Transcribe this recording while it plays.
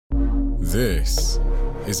This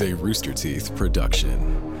is a Rooster Teeth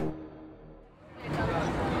production.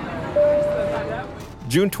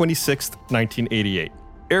 June 26th, 1988.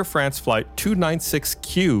 Air France Flight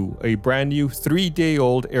 296Q, a brand new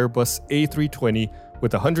 3-day-old Airbus A320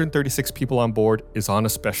 with 136 people on board, is on a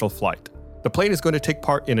special flight. The plane is going to take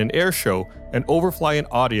part in an air show and overfly an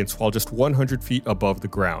audience while just 100 feet above the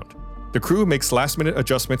ground. The crew makes last-minute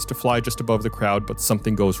adjustments to fly just above the crowd, but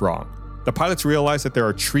something goes wrong. The pilots realize that there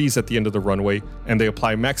are trees at the end of the runway, and they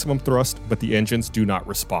apply maximum thrust, but the engines do not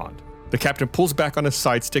respond. The captain pulls back on his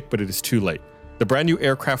side stick, but it is too late. The brand new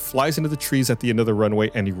aircraft flies into the trees at the end of the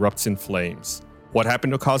runway and erupts in flames. What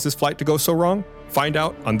happened to cause this flight to go so wrong? Find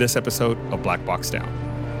out on this episode of Black Box Down.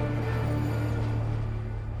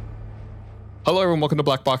 Hello everyone, welcome to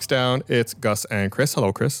Black Box Down. It's Gus and Chris.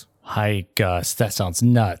 Hello, Chris. Hi, Gus. That sounds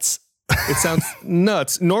nuts. It sounds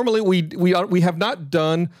nuts. Normally, we have not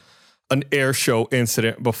done an air show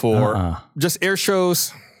incident before. Just air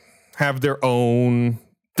shows have their own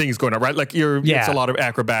things going on, right? Like it's a lot of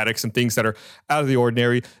acrobatics and things that are out of the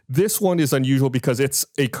ordinary. This one is unusual because it's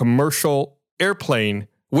a commercial airplane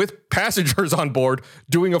with passengers on board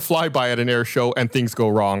doing a flyby at an air show, and things go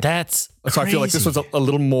wrong. That's crazy. So I feel like this was a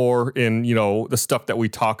little more in, the stuff that we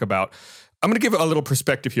talk about. I'm going to give a little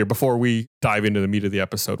perspective here before we dive into the meat of the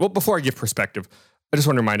episode. Well, before I give perspective, I just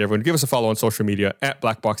want to remind everyone, give us a follow on social media at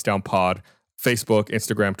Black Box Down Pod, Facebook,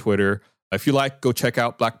 Instagram, Twitter. If you like, go check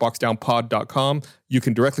out blackboxdownpod.com. You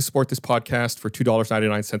can directly support this podcast for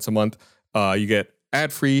 $2.99 a month. You get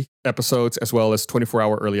ad-free episodes as well as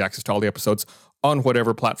 24-hour early access to all the episodes on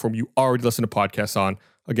whatever platform you already listen to podcasts on.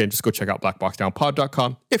 Again, just go check out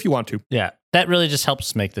blackboxdownpod.com if you want to. Yeah, that really just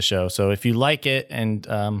helps make the show. So if you like it and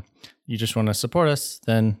you just want to support us,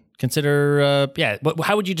 then consider,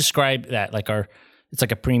 how would you describe that? It's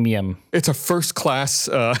like a premium. It's a first class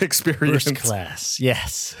experience. First class,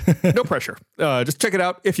 yes. No pressure. Just check it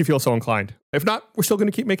out if you feel so inclined. If not, we're still going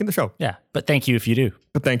to keep making the show. Yeah, but thank you if you do.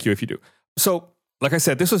 So, like I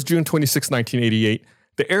said, this was June 26, 1988.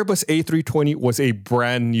 The Airbus A320 was a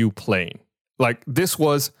brand new plane.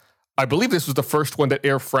 I believe this was the first one that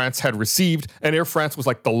Air France had received, and Air France was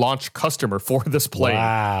like the launch customer for this plane.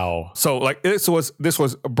 Wow. So this was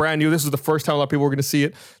brand new. This was the first time a lot of people were going to see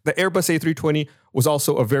it. The Airbus A320 was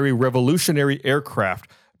also a very revolutionary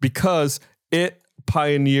aircraft because it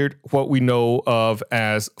pioneered what we know of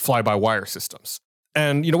as fly-by-wire systems.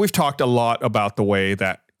 And, we've talked a lot about the way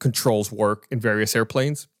that controls work in various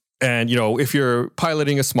airplanes. And, if you're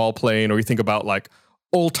piloting a small plane or you think about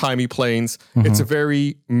old-timey planes, it's a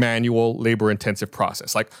very manual, labor-intensive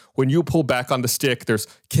process. Like when you pull back on the stick, there's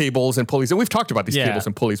cables and pulleys. And we've talked about these cables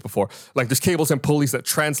and pulleys before. Like there's cables and pulleys that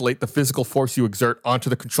translate the physical force you exert onto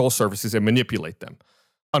the control surfaces and manipulate them.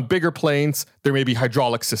 On bigger planes, there may be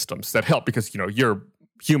hydraulic systems that help because, your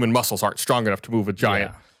human muscles aren't strong enough to move a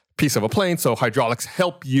giant piece of a plane. So hydraulics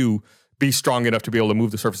help you be strong enough to be able to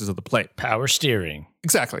move the surfaces of the plane. Power steering.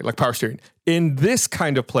 Exactly, like power steering. In this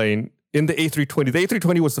kind of plane, in the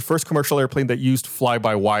A320 was the first commercial airplane that used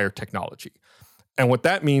fly-by-wire technology. And what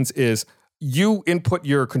that means is you input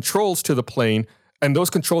your controls to the plane, and those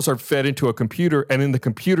controls are fed into a computer, and then the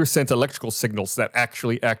computer sends electrical signals that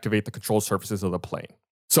actually activate the control surfaces of the plane.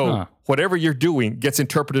 So whatever you're doing gets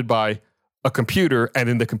interpreted by a computer, and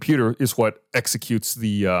then the computer is what executes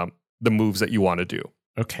the moves that you want to do.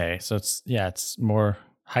 Okay, so it's more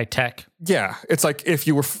high tech. Yeah, it's like if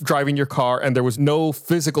you were driving your car and there was no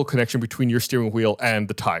physical connection between your steering wheel and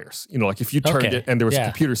the tires. Like if you turned it and there was a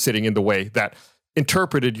computer sitting in the way that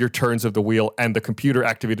interpreted your turns of the wheel and the computer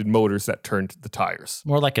activated motors that turned the tires.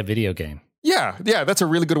 More like a video game. Yeah, that's a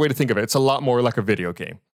really good way to think of it. It's a lot more like a video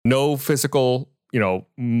game. No physical,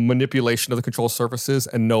 manipulation of the control surfaces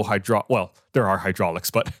and no there are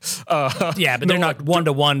hydraulics, but but they're not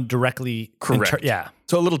one-to-one directly. Correct.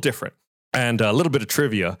 So a little different. And a little bit of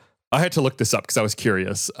trivia. I had to look this up because I was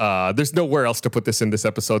curious. There's nowhere else to put this in this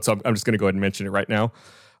episode, so I'm just going to go ahead and mention it right now.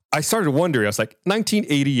 I started wondering, I was like,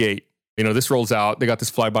 1988, this rolls out. They got this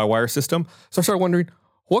fly-by-wire system. So I started wondering,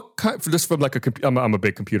 what kind, just from I'm a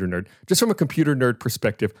big computer nerd. Just from a computer nerd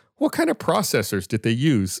perspective, what kind of processors did they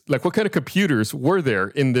use? Like what kind of computers were there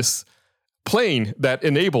in this plane that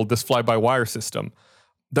enabled this fly-by-wire system?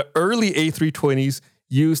 The early A320s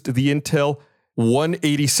used the Intel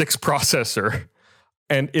 186 processor.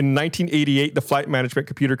 And in 1988, the flight management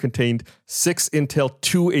computer contained 6 Intel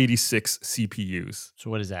 286 CPUs. So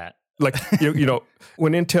what is that? Like,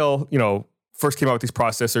 when Intel, first came out with these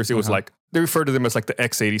processors, it was like, they refer to them as like the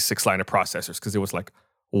x86 line of processors because it was like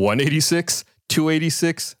 186,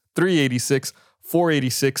 286, 386,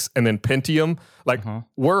 486, and then Pentium. Like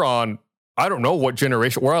we're on I don't know what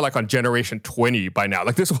generation. We're like on generation 20 by now.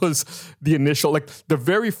 Like this was the initial, like the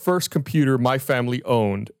very first computer my family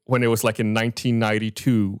owned when it was like in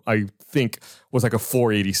 1992, I think was like a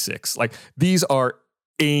 486. Like these are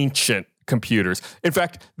ancient computers. In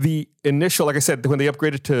fact, the initial, like I said, when they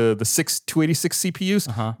upgraded to the 286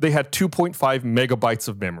 CPUs, they had 2.5 megabytes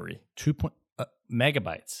of memory.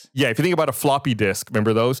 Megabytes. Yeah, if you think about a floppy disk,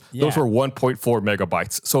 remember those? Yeah. Those were 1.4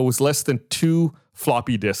 megabytes. So it was less than 2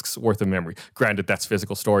 floppy disks worth of memory. Granted, that's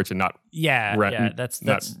physical storage and not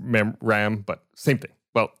that's RAM, but same thing.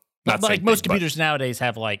 Well, not like most computers nowadays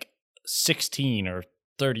have like 16 or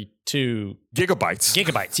 32 gigabytes.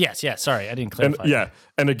 Gigabytes. Yes. Sorry, I didn't clarify.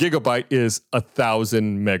 And a gigabyte is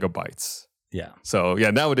 1,000 megabytes. Yeah. So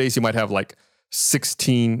nowadays you might have like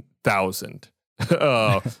 16,000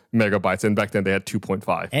 megabytes, and back then they had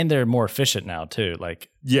 2.5. And they're more efficient now too.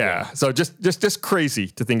 So just crazy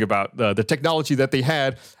to think about the technology that they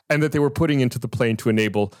had and that they were putting into the plane to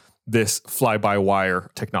enable this fly-by-wire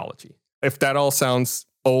technology. If that all sounds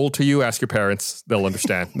old to you, ask your parents; they'll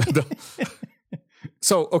understand.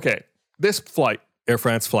 So, okay, this flight, Air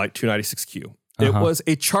France Flight 296Q, it was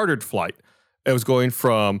a chartered flight. It was going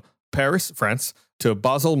from Paris, France, to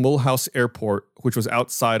Basel Mulhouse Airport, which was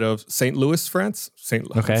outside of St. Louis, France.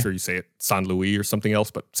 I'm sure you say it Saint Louis or something else,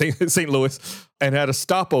 but St. Louis, and had a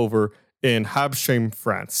stopover in Habsheim,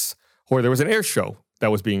 France, where there was an air show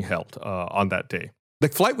that was being held on that day. The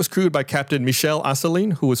flight was crewed by Captain Michel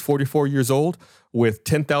Asselin, who was 44 years old, with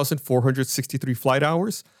 10,463 flight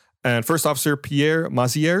hours, and First Officer Pierre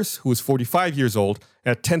Mazières, who was 45 years old,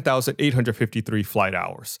 at 10,853 flight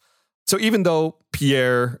hours. So even though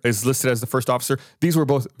Pierre is listed as the first officer, these were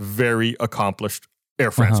both very accomplished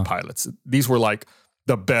Air France pilots. These were like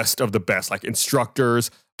the best of the best, like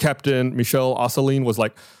instructors. Captain Michel Asselin was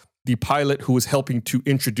like the pilot who was helping to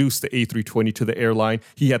introduce the A320 to the airline.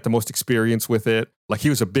 He had the most experience with it. Like he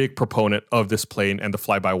was a big proponent of this plane and the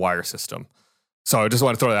fly-by-wire system. So I just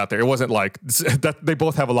want to throw that out there. It wasn't like that. They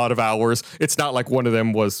both have a lot of hours. It's not like one of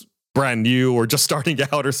them was brand new or just starting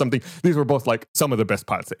out or something. These were both like some of the best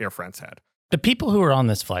pilots that Air France had. The people who were on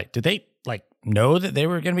this flight, did they like know that they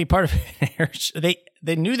were going to be part of an air show?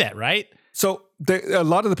 They knew that, right? So a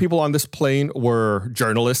lot of the people on this plane were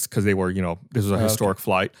journalists because they were, this was a historic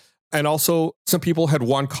flight. And also some people had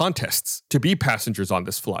won contests to be passengers on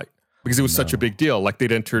this flight because it was such a big deal. Like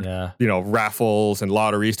they'd entered, raffles and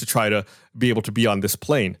lotteries to try to be able to be on this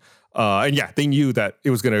plane. They knew that it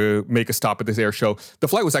was going to make a stop at this air show. The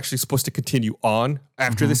flight was actually supposed to continue on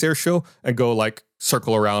after this air show and go like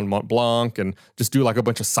circle around Mont Blanc and just do like a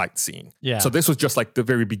bunch of sightseeing. Yeah. So this was just like the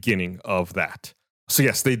very beginning of that. So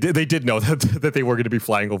yes, they did know that they were going to be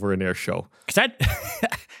flying over an air show. Because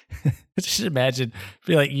just imagine,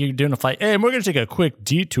 feel like you're doing a flight. Hey, we're going to take a quick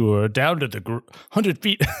detour down to the 100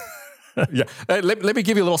 feet. Yeah. Let me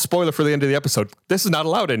give you a little spoiler for the end of the episode. This is not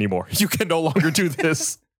allowed anymore. You can no longer do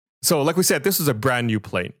this. So like we said, this was a brand new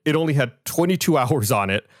plane. It only had 22 hours on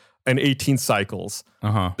it and 18 cycles.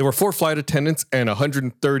 There were 4 flight attendants and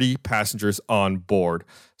 130 passengers on board.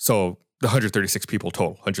 So the 136 people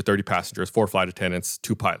total, 130 passengers, 4 flight attendants,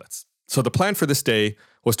 2 pilots. So the plan for this day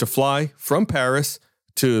was to fly from Paris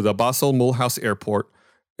to the Basel Mulhouse Airport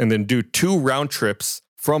and then do 2 round trips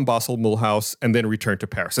from Basel Mulhouse and then return to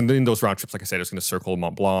Paris. And then those round trips, like I said, it was going to circle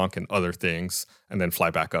Mont Blanc and other things and then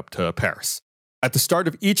fly back up to Paris. At the start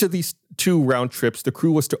of each of these 2 round trips, the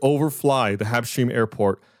crew was to overfly the Habsheim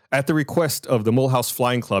Airport at the request of the Mulhouse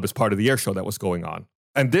Flying Club as part of the air show that was going on.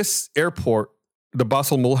 And this airport, the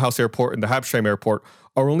Basel Mulhouse Airport and the Habsheim Airport,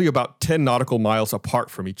 are only about 10 nautical miles apart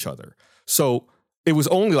from each other. So it was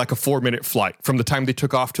only like a 4-minute flight from the time they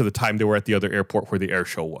took off to the time they were at the other airport where the air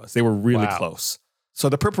show was. They were really close. So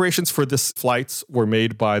the preparations for this flights were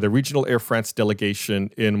made by the Regional Air France delegation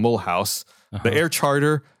in Mulhouse, the air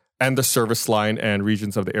charter, and the service line and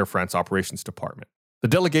regions of the Air France operations department. The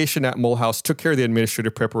delegation at Mulhouse took care of the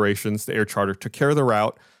administrative preparations. The air charter took care of the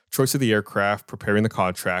route, choice of the aircraft, preparing the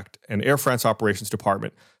contract, and Air France operations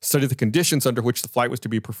department studied the conditions under which the flight was to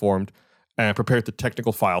be performed and prepared the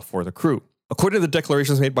technical file for the crew. According to the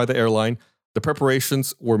declarations made by the airline, the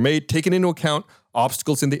preparations were made taking into account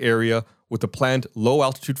obstacles in the area with the planned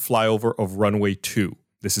low-altitude flyover of runway 2.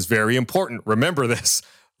 This is very important. Remember this.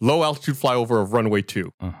 Low-altitude flyover of runway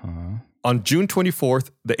 2. On June 24th,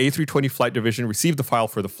 the A320 Flight Division received the file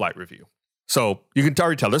for the flight review. So you can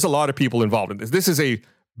already tell there's a lot of people involved in this. This is a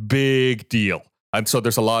big deal. And so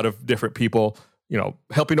there's a lot of different people,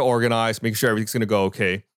 helping to organize, making sure everything's going to go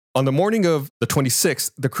okay. On the morning of the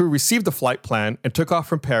 26th, the crew received the flight plan and took off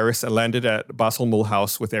from Paris and landed at Basel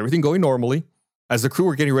Mulhouse with everything going normally. As the crew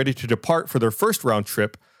were getting ready to depart for their first round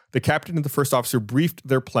trip, the captain and the first officer briefed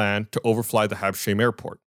their plan to overfly the Habsheim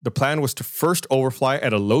airport. The plan was to first overfly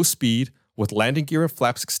at a low speed with landing gear and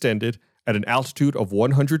flaps extended at an altitude of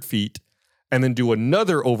 100 feet, and then do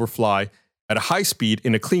another overfly at a high speed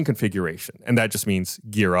in a clean configuration. And that just means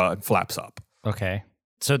gear and flaps up. Okay.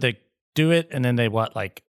 So they do it and then they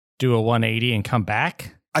do a 180 and come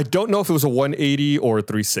back? I don't know if it was a 180 or a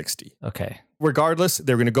 360. Okay. Regardless,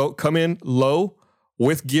 they're going to come in low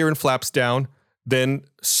with gear and flaps down, then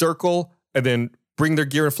circle, and then bring their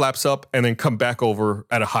gear and flaps up, and then come back over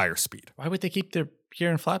at a higher speed. Why would they keep their gear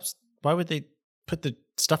and flaps? Why would they put the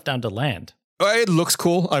stuff down to land? It looks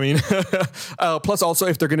cool. I mean, plus also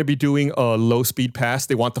if they're going to be doing a low speed pass,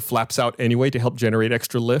 they want the flaps out anyway to help generate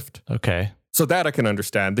extra lift. Okay. So that I can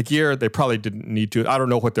understand. The gear, they probably didn't need to. I don't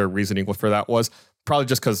know what their reasoning for that was. Probably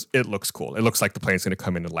just because it looks cool. It looks like the plane's going to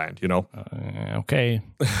come in and land, you know? Okay.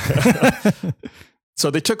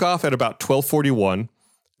 So they took off at about 1241,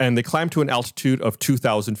 and they climbed to an altitude of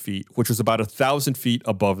 2,000 feet, which was about 1,000 feet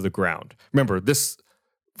above the ground. Remember, this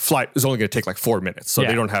flight is only going to take like 4 minutes, so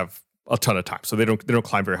they don't have a ton of time. So they don't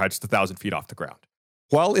climb very high, just 1,000 feet off the ground.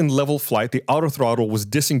 While in level flight, the autothrottle was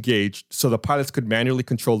disengaged so the pilots could manually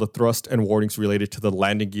control the thrust and warnings related to the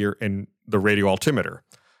landing gear and the radio altimeter.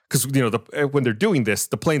 Because, you know, when they're doing this,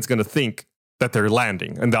 the plane's going to think that they're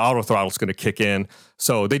landing and the autothrottle is going to kick in.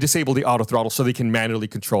 So they disable the autothrottle so they can manually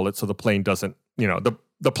control it so the plane doesn't, you know,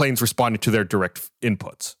 the plane's responding to their direct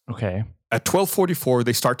inputs. Okay. At 1244,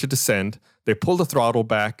 they start to descend. They pull the throttle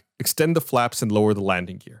back, extend the flaps, and lower the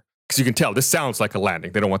landing gear. Because you can tell, this sounds like a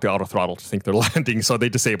landing. They don't want the autothrottle to think they're landing, so they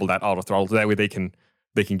disable that autothrottle. That way they can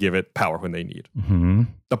give it power when they need. Mm-hmm.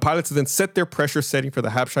 The pilots then set their pressure setting for the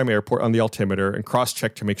Habsheim airport on the altimeter and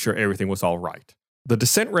cross-checked to make sure everything was all right. The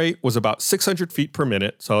descent rate was about 600 feet per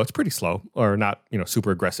minute, so it's pretty slow, or not, you know,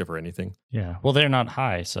 super aggressive or anything. Yeah. Well, they're not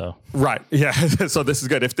high, so. Right. Yeah. So this is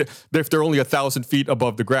good. If they're only 1,000 feet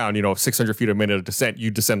above the ground, you know, 600 feet a minute of descent,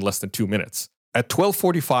 you descend less than 2 minutes. At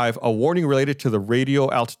 1245, a warning related to the radio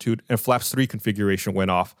altitude and flaps 3 configuration went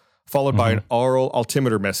off, followed by an oral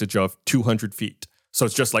altimeter message of 200 feet. So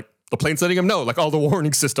it's just like the plane's letting them know, like all the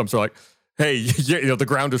warning systems are like, hey, you know, the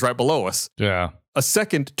ground is right below us. Yeah. A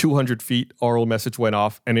second 200 feet oral message went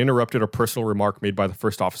off and interrupted a personal remark made by the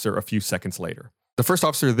first officer a few seconds later. The first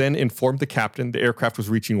officer then informed the captain the aircraft was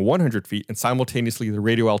reaching 100 feet, and simultaneously the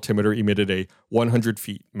radio altimeter emitted a 100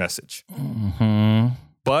 feet message. Mm-hmm.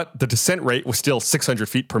 But the descent rate was still 600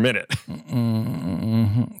 feet per minute.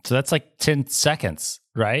 Mm-hmm. So that's like 10 seconds,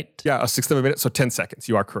 right? Yeah, a sixth of a minute, so 10 seconds.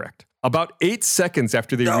 You are correct. About 8 seconds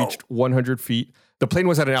after they reached 100 feet, the plane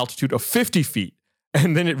was at an altitude of 50 feet,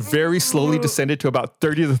 and then it very slowly descended to about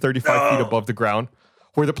 30 to 35 feet above the ground,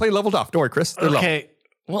 where the plane leveled off. Don't worry, Chris. They're Okay.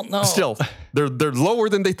 Well, no. Still, they're lower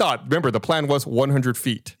than they thought. Remember, the plan was 100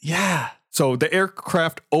 feet. Yeah. So the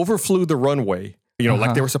aircraft overflew the runway, you know,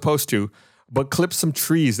 like they were supposed to, but clipped some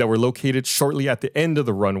trees that were located shortly at the end of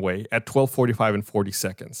the runway at 12:45 and 40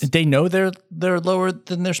 seconds. Did they know they're lower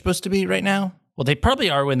than they're supposed to be right now? Well, they probably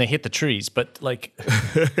are when they hit the trees, but like...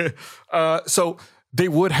 So they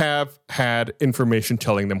would have had information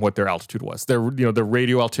telling them what their altitude was. Their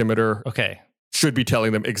radio altimeter should be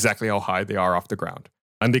telling them exactly how high they are off the ground.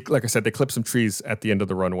 And they, like I said, they clipped some trees at the end of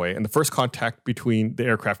the runway. And the first contact between the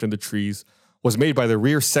aircraft and the trees was made by the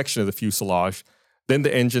rear section of the fuselage, then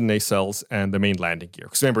the engine nacelles, and the main landing gear.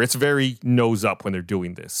 Because remember, it's very nose up when they're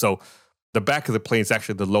doing this. So the back of the plane is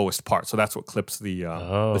actually the lowest part. So that's what clips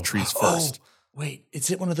the trees first. Oh, wait,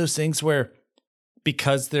 is it one of those things where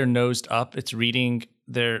because they're nosed up, it's reading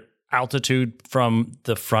their altitude from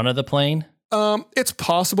the front of the plane? It's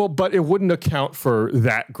possible, but it wouldn't account for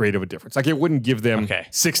that great of a difference. Like it wouldn't give them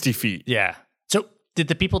 60 feet. Yeah. So did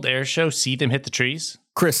the people at the air show see them hit the trees?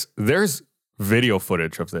 Chris, there's video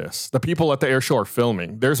footage of this. The people at the air show are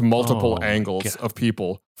filming. There's multiple angles of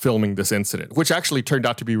people filming this incident, which actually turned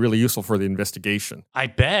out to be really useful for the investigation. I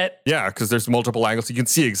bet. Yeah, because there's multiple angles. You can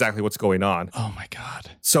see exactly what's going on. Oh my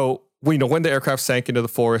God. So when the aircraft sank into the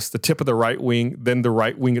forest, the tip of the right wing, then the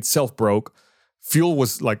right wing itself broke. Fuel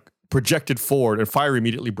was like projected forward and fire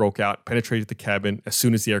immediately broke out, penetrated the cabin as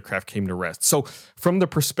soon as the aircraft came to rest. So from the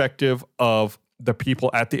perspective of the people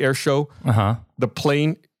at the air show, the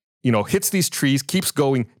plane, hits these trees, keeps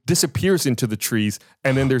going, disappears into the trees,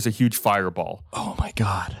 and then there's a huge fireball. Oh my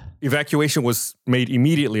God. Evacuation was made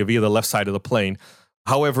immediately via the left side of the plane.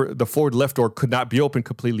 However, the forward left door could not be opened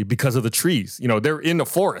completely because of the trees. They're in a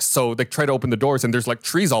forest, so they try to open the doors and there's like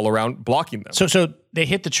trees all around blocking them. So they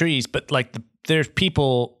hit the trees, but like there's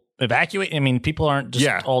people evacuating. I mean, people aren't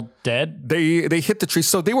just all dead. They hit the trees.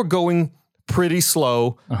 So they were going pretty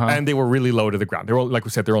slow and they were really low to the ground. They were, like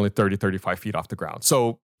we said, they're only 30, 35 feet off the ground.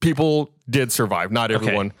 So people did survive. Not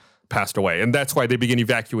everyone passed away. And that's why they began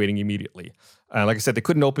evacuating immediately. Like I said, they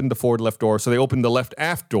couldn't open the forward left door, so they opened the left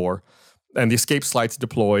aft door, and the escape slides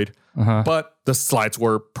deployed. But the slides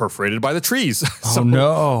were perforated by the trees. Oh,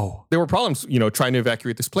 no. There were problems, trying to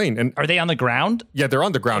evacuate this plane. And Are they on the ground? yeah, they're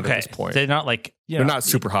on the ground at this point. They're not like... They're not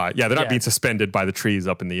super high. Yeah, they're not being suspended by the trees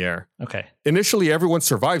up in the air. Okay. Initially, everyone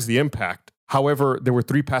survives the impact. However, there were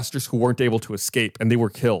 3 passengers who weren't able to escape, and they were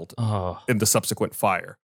killed in the subsequent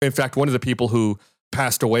fire. In fact, one of the people who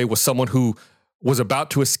passed away was someone who was about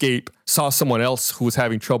to escape, saw someone else who was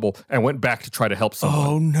having trouble, and went back to try to help someone.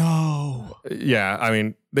 Oh, no. Yeah, I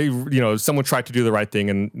mean, someone tried to do the right thing,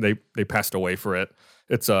 and they passed away for it.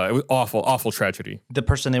 It was awful tragedy. The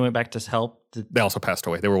person they went back to help? They also passed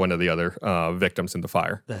away. They were one of the other victims in the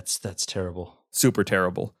fire. That's terrible. Super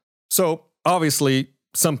terrible. So obviously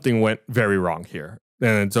something went very wrong here.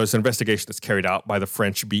 And so it's an investigation that's carried out by the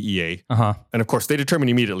French BEA. And of course, they determined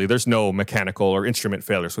immediately there's no mechanical or instrument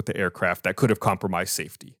failures with the aircraft that could have compromised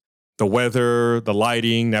safety. The weather, the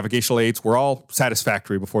lighting, navigational aids were all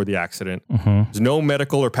satisfactory before the accident. There's no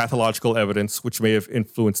medical or pathological evidence which may have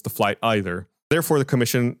influenced the flight either. Therefore, the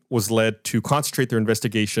commission was led to concentrate their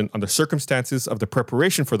investigation on the circumstances of the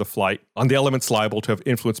preparation for the flight, on the elements liable to have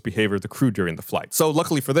influenced behavior of the crew during the flight. So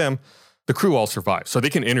luckily for them, the crew all survived. So they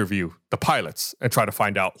can interview the pilots and try to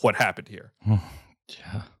find out what happened here.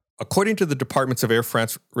 According to the departments of Air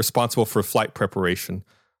France responsible for flight preparation,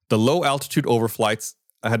 the low altitude overflights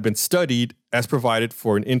had been studied as provided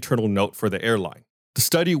for an internal note for the airline. The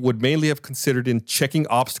study would mainly have considered in checking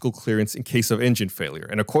obstacle clearance in case of engine failure.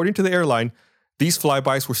 And according to the airline, these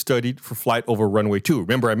flybys were studied for flight over runway 2.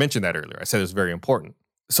 Remember, I mentioned that earlier. I said it was very important.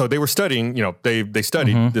 So they were studying, they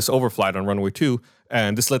studied this overflight on runway 2,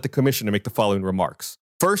 and this led the commission to make the following remarks.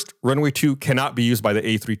 First, runway 2 cannot be used by the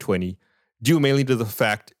A320, due mainly to the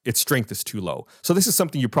fact its strength is too low. So this is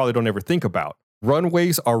something you probably don't ever think about.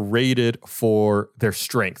 Runways are rated for their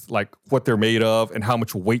strength, like what they're made of and how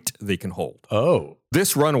much weight they can hold. Oh.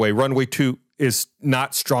 This runway 2, is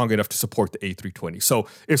not strong enough to support the A320. So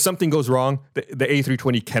if something goes wrong, the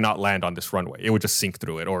A320 cannot land on this runway. It would just sink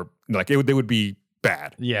through it, or they would be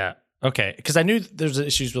bad. Yeah. Okay. Because I knew there's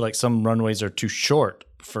issues with some runways are too short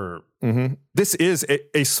for... This is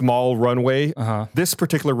a small runway. This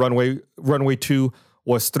particular runway 2,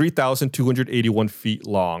 was 3,281 feet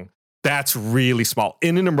long. That's really small.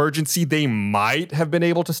 In an emergency, they might have been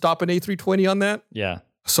able to stop an A320 on that. Yeah.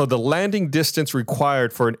 So the landing distance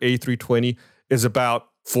required for an A320 is about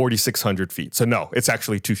 4,600 feet. So no, it's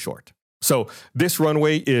actually too short. So this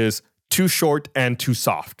runway is too short and too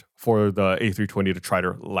soft for the A320 to try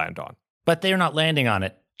to land on. But they're not landing on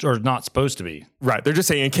it, or not supposed to be. Right. They're just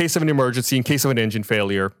saying in case of an emergency, in case of an engine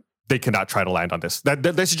failure, they cannot try to land on this.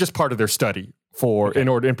 This is just part of their study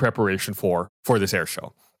in preparation for this air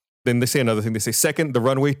show. Then they say another thing. They say, second, the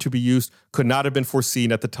runway to be used could not have been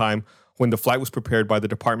foreseen at the time when the flight was prepared by the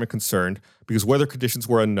department concerned because weather conditions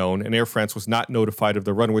were unknown and Air France was not notified of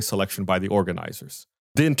the runway selection by the organizers.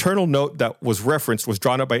 The internal note that was referenced was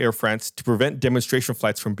drawn up by Air France to prevent demonstration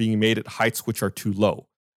flights from being made at heights which are too low.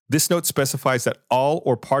 This note specifies that all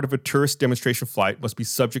or part of a tourist demonstration flight must be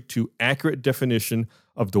subject to accurate definition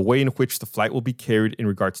of the way in which the flight will be carried in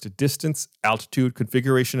regards to distance, altitude,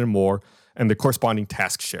 configuration, and more, and the corresponding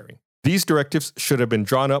task sharing. These directives should have been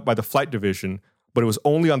drawn up by the flight division, but it was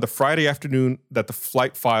only on the Friday afternoon that the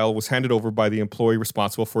flight file was handed over by the employee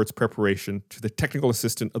responsible for its preparation to the technical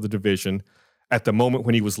assistant of the division at the moment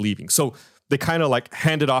when he was leaving. So they kind of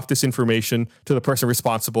handed off this information to the person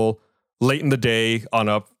responsible late in the day on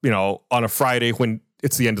a Friday when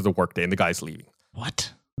it's the end of the workday and the guy's leaving.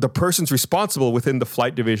 What? The persons responsible within the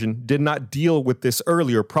flight division did not deal with this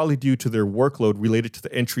earlier, probably due to their workload related to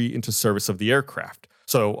the entry into service of the aircraft.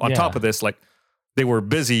 So on top of this, they were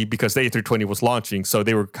busy because the A320 was launching, so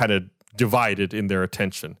they were kind of divided in their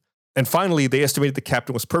attention. And finally, they estimated the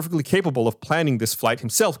captain was perfectly capable of planning this flight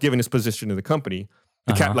himself, given his position in the company.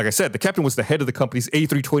 Like I said, the captain was the head of the company's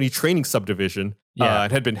A320 training subdivision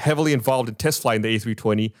and had been heavily involved in test flying the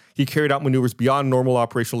A320. He carried out maneuvers beyond normal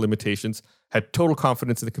operational limitations, had total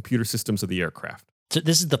confidence in the computer systems of the aircraft. So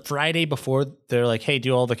this is the Friday before they're like, hey,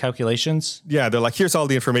 do all the calculations? Yeah, they're like, here's all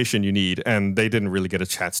the information you need. And they didn't really get a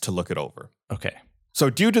chance to look it over. Okay. So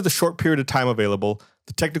due to the short period of time available,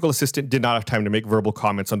 the technical assistant did not have time to make verbal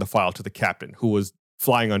comments on the file to the captain, who was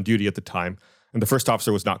flying on duty at the time, and the first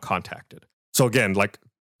officer was not contacted. So again,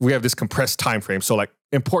 we have this compressed time frame, so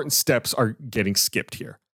important steps are getting skipped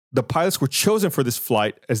here. The pilots were chosen for this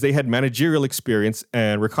flight as they had managerial experience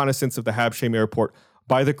and reconnaissance of the Habsheim airport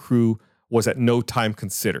by the crew was at no time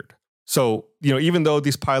considered. So, even though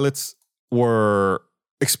these pilots were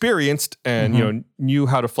experienced and knew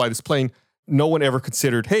how to fly this plane, no one ever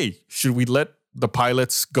considered, hey, should we let the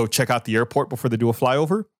pilots go check out the airport before they do a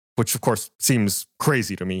flyover? Which, of course, seems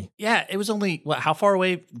crazy to me. Yeah, it was only, how far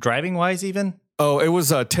away driving-wise even? Oh, it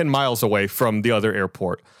was 10 miles away from the other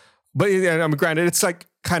airport. But I mean, granted, it's like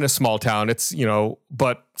kind of small town. It's,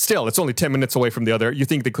 but still, it's only 10 minutes away from the other. You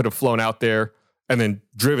think they could have flown out there and then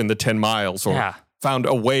driven the 10 miles or found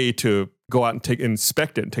a way to go out and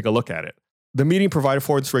inspect it and take a look at it. The meeting provided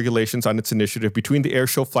for its regulations on its initiative between the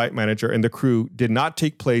airshow flight manager and the crew did not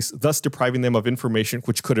take place, thus depriving them of information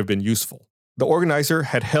which could have been useful. The organizer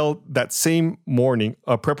had held that same morning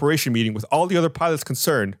a preparation meeting with all the other pilots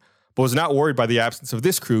concerned, but was not worried by the absence of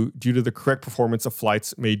this crew due to the correct performance of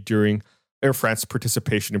flights made during Air France's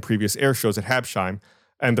participation in previous air shows at Habsheim,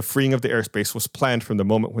 and the freeing of the airspace was planned from the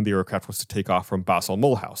moment when the aircraft was to take off from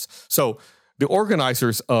Basel-Mulhouse. So the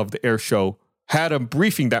organizers of the air show had a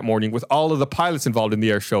briefing that morning with all of the pilots involved in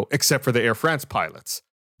the air show, except for the Air France pilots.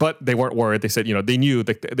 But they weren't worried. They said, they knew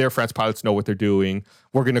that the Air France pilots know what they're doing.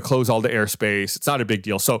 We're going to close all the airspace. It's not a big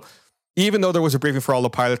deal. So even though there was a briefing for all the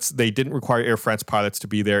pilots, they didn't require Air France pilots to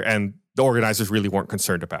be there, and the organizers really weren't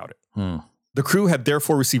concerned about it. The crew had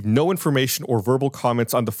therefore received no information or verbal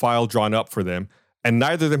comments on the file drawn up for them, and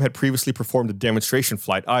neither of them had previously performed a demonstration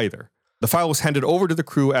flight either. The file was handed over to the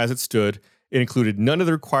crew as it stood. It included none of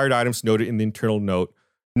the required items noted in the internal note,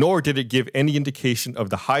 nor did it give any indication of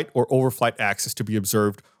the height or overflight axis to be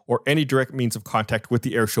observed or any direct means of contact with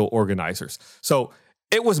the airshow organizers. So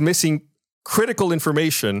it was missing critical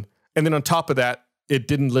information, and then on top of that, it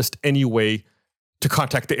didn't list any way to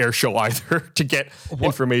contact the airshow either to get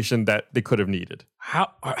information that they could have needed.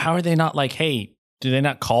 How are they not like, hey, do they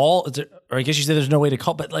not call? Or I guess you said there's no way to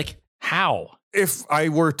call, but like, how? If I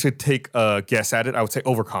were to take a guess at it, I would say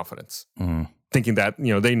overconfidence. Thinking that,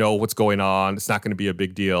 they know what's going on. It's not going to be a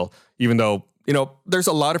big deal, even though, there's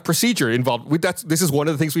a lot of procedure involved. This is one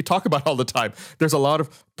of the things we talk about all the time. There's a lot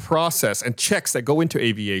of process and checks that go into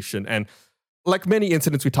aviation. And like many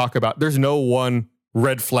incidents we talk about, there's no one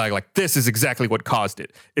red flag, like this is exactly what caused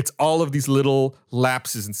it. It's all of these little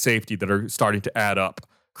lapses in safety that are starting to add up,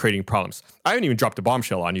 creating problems. I haven't even dropped a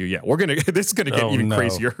bombshell on you yet. This is going to get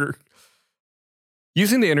crazier.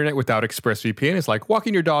 Using the internet without ExpressVPN is like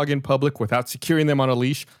walking your dog in public without securing them on a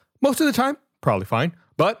leash. Most of the time, probably fine.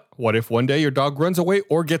 But what if one day your dog runs away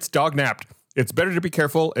or gets dog napped? It's better to be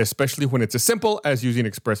careful, especially when it's as simple as using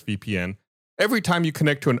ExpressVPN. Every time you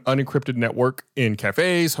connect to an unencrypted network in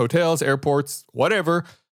cafes, hotels, airports, whatever,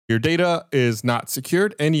 your data is not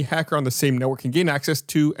secured. Any hacker on the same network can gain access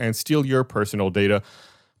to and steal your personal data.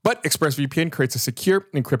 But ExpressVPN creates a secure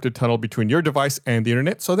encrypted tunnel between your device and the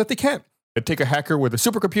internet so that they can't. It'd take a hacker with a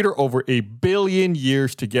supercomputer over 1 billion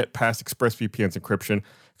years to get past ExpressVPN's encryption.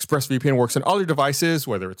 ExpressVPN works on all your devices,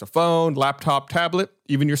 whether it's a phone, laptop, tablet,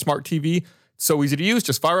 even your smart TV. It's so easy to use.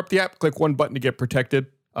 Just fire up the app, click one button to get protected.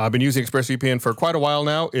 I've been using ExpressVPN for quite a while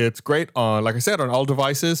now. It's great on, like I said, on all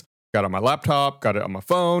devices. Got it on my laptop, got it on my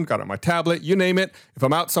phone, got it on my tablet, you name it. If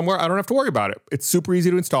I'm out somewhere, I don't have to worry about it. It's super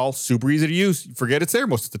easy to install, super easy to use. You forget it's there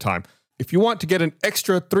most of the time. If you want to get an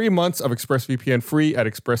extra 3 months of ExpressVPN free at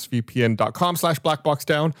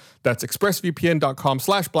expressvpn.com/blackboxdown, that's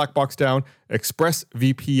expressvpn.com/blackboxdown,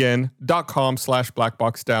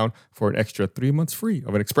 expressvpn.com/blackboxdown for an extra 3 months free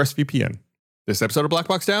of an ExpressVPN. This episode of Black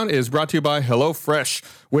Box Down is brought to you by HelloFresh.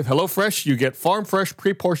 With HelloFresh, you get farm-fresh,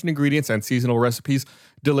 pre-portioned ingredients and seasonal recipes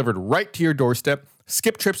delivered right to your doorstep.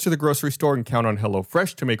 Skip trips to the grocery store and count on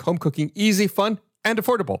HelloFresh to make home cooking easy, fun, and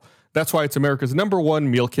affordable. That's why it's America's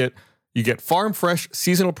 #1 meal kit. You get farm-fresh,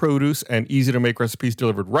 seasonal produce and easy-to-make recipes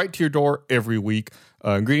delivered right to your door every week.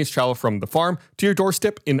 Ingredients travel from the farm to your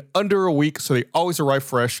doorstep in under a week, so they always arrive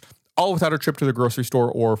fresh, all without a trip to the grocery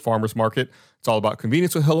store or farmer's market. It's all about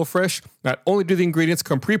convenience with HelloFresh. Not only do the ingredients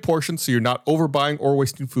come pre-portioned, so you're not overbuying or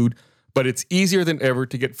wasting food, but it's easier than ever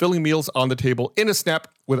to get filling meals on the table in a snap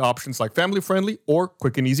with options like family-friendly or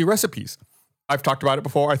quick and easy recipes. I've talked about it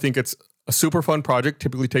before. I think it's a super fun project.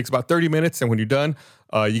 Typically takes about 30 minutes, and when you're done,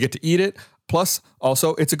 you get to eat it. Plus,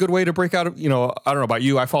 also, it's a good way to break out of, I don't know about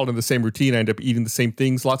you, I fall into the same routine. I end up eating the same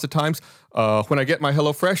things lots of times. When I get my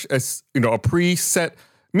HelloFresh as, a preset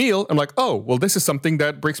meal, I'm like, oh, well, this is something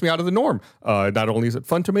that breaks me out of the norm. Not only is it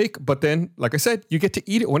fun to make, but then, like I said, you get to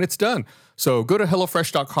eat it when it's done. So go to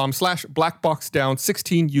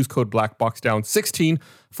HelloFresh.com/blackboxdown16. Use code blackboxdown16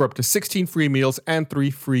 for up to 16 free meals and 3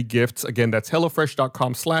 free gifts. Again, that's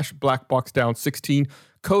HelloFresh.com/blackboxdown16.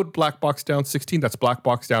 Code blackboxdown16. That's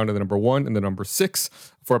blackboxdown and the number 1 and the number 6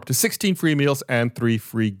 for up to 16 free meals and 3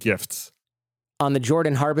 free gifts. On the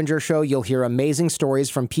Jordan Harbinger Show, you'll hear amazing stories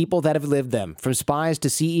from people that have lived them, from spies to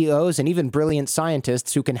CEOs and even brilliant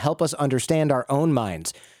scientists who can help us understand our own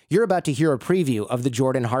minds. You're about to hear a preview of the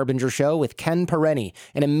Jordan Harbinger Show with Ken Perenni,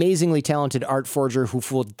 an amazingly talented art forger who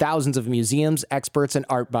fooled thousands of museums, experts, and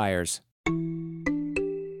art buyers.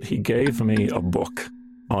 He gave me a book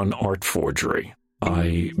on art forgery.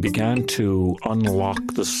 I began to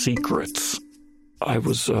unlock the secrets. I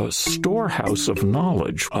was a storehouse of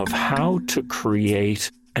knowledge of how to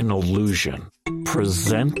create an illusion,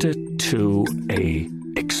 present it to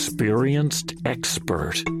an experienced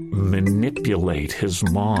expert, manipulate his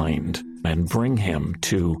mind, and bring him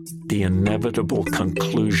to the inevitable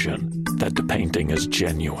conclusion that the painting is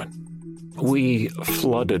genuine. We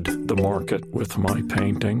flooded the market with my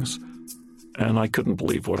paintings, and I couldn't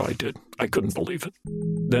believe what I did. I couldn't believe it.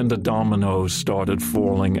 Then the dominoes started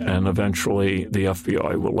falling, and eventually the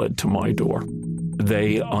FBI were led to my door.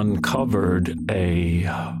 They uncovered a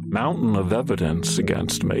mountain of evidence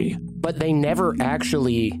against me. But they never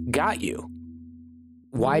actually got you.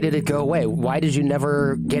 Why did it go away? Why did you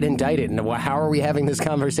never get indicted? And how are we having this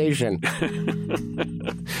conversation?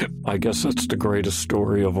 I guess that's the greatest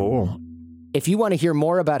story of all. If you want to hear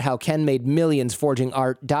more about how Ken made millions forging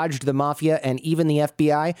art, dodged the mafia, and even the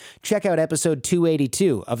FBI, check out episode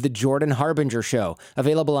 282 of The Jordan Harbinger Show,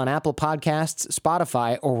 available on Apple Podcasts,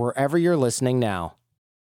 Spotify, or wherever you're listening now.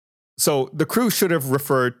 So the crew should have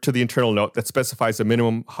referred to the internal note that specifies a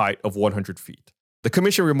minimum height of 100 feet. The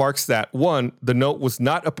commission remarks that, 1, the note was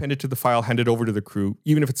not appended to the file handed over to the crew,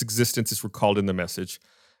 even if its existence is recalled in the message.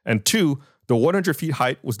 And 2, the 100 feet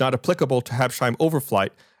height was not applicable to Habsheim overflight,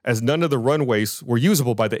 as none of the runways were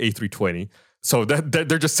usable by the A320. So that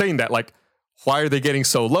they're just saying that, like, why are they getting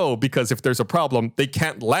so low? Because if there's a problem, they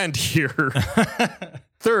can't land here.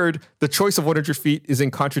 Third, the choice of 100 feet is in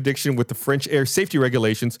contradiction with the French air safety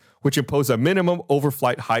regulations, which impose a minimum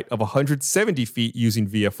overflight height of 170 feet using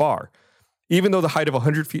VFR. Even though the height of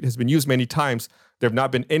 100 feet has been used many times, there have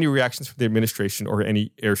not been any reactions from the administration or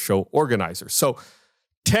any air show organizer. So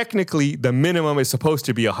technically, the minimum is supposed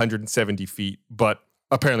to be 170 feet, but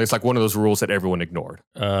apparently it's like one of those rules that everyone ignored.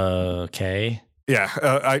 Okay. Yeah,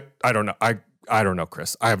 I don't know. I don't know,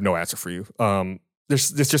 Chris. I have no answer for you.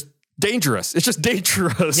 It's just dangerous. It's just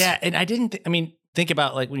dangerous. Yeah, and I didn't. Think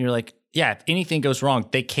about like when you're like, yeah, if anything goes wrong,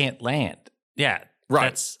 they can't land. Yeah,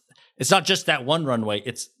 right. It's not just that one runway.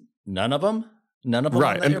 It's none of them. None of them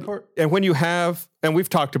right. on the airport. And when you have, and we've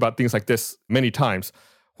talked about things like this many times,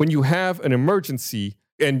 when you have an emergency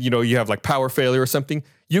and you have like power failure or something,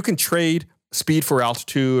 you can trade speed for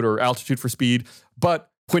altitude or altitude for speed.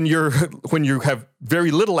 But when you have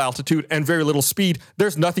very little altitude and very little speed,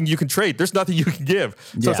 there's nothing you can trade. There's nothing you can give.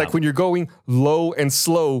 So It's like when you're going low and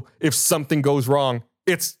slow, if something goes wrong,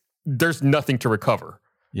 there's nothing to recover.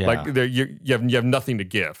 Yeah. Like you have nothing to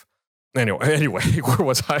give. Anyway, where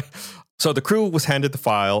was I? So the crew was handed the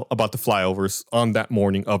file about the flyovers on that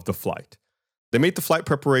morning of the flight. They made the flight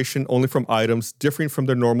preparation only from items differing from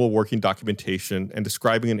their normal working documentation and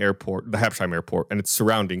describing an airport, the Habsheim airport, and its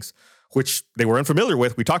surroundings, which they were unfamiliar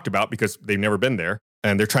with, we talked about, because they've never been there,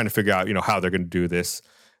 and they're trying to figure out, how they're going to do this.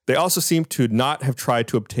 They also seem to not have tried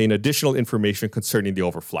to obtain additional information concerning the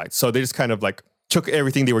overflight. So they just kind of like took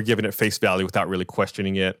everything they were given at face value without really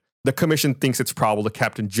questioning it. The commission thinks it's probable the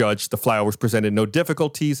captain judged the flyovers presented no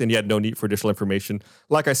difficulties and he had no need for additional information.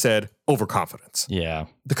 Like I said, overconfidence. Yeah.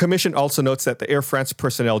 The commission also notes that the Air France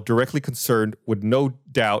personnel directly concerned would no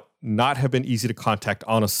doubt not have been easy to contact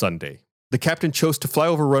on a Sunday. The captain chose to fly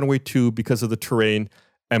over runway 2 because of the terrain,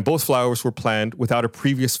 and both flyovers were planned without a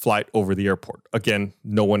previous flight over the airport. Again,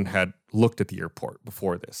 no one had looked at the airport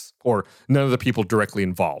before this, or none of the people directly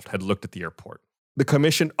involved had looked at the airport. The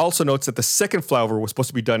commission also notes that the second flyover was supposed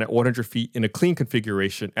to be done at 100 feet in a clean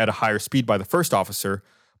configuration at a higher speed by the first officer,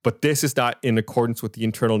 but this is not in accordance with the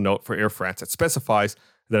internal note for Air France that specifies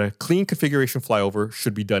that a clean configuration flyover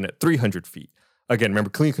should be done at 300 feet. Again, remember,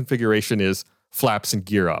 clean configuration is flaps and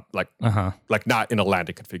gear up, like not in a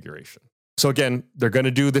landing configuration. So again, they're going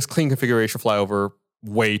to do this clean configuration flyover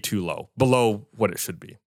way too low, below what it should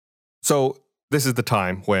be. So this is the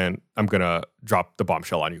time when I'm going to drop the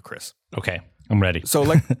bombshell on you, Chris. Okay. I'm ready. So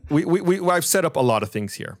like I've set up a lot of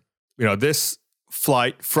things here. This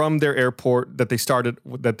flight from their airport that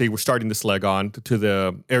they were starting this leg on to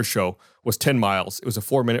the air show was 10 miles. It was a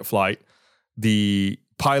 4-minute flight. The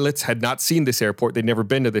pilots had not seen this airport. They'd never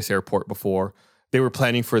been to this airport before. They were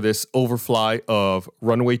planning for this overfly of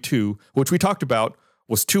runway 2, which we talked about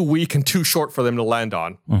was too weak and too short for them to land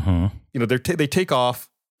on. Mm-hmm. They take off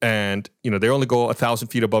and, they only go 1,000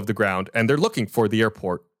 feet above the ground and they're looking for the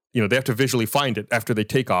airport. They have to visually find it after they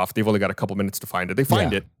take off. They've only got a couple minutes to find it. They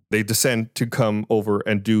find it. They descend to come over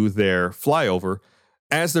and do their flyover.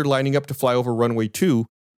 As they're lining up to fly over runway 2,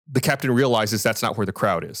 the captain realizes that's not where the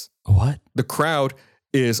crowd is. What? The crowd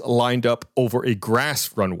is lined up over a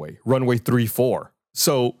grass runway 3-4.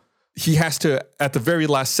 So he has to, at the very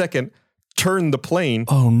last second, turn the plane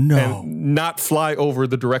and not fly over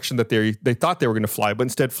the direction that they thought they were going to fly, but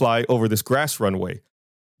instead fly over this grass runway.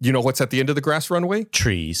 You know what's at the end of the grass runway?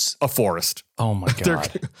 Trees. A forest. Oh my God.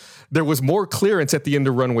 There was more clearance at the end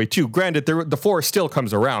of runway 2. Granted, the forest still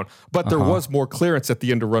comes around, but there was more clearance at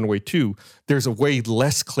the end of runway 2. There's a way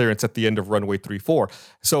less clearance at the end of runway 3-4.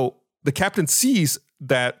 So the captain sees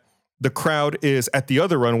that the crowd is at the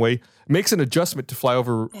other runway, makes an adjustment to fly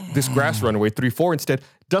over this grass runway 3-4 instead,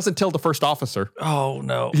 doesn't tell the first officer. Oh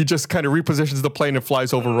no. He just kind of repositions the plane and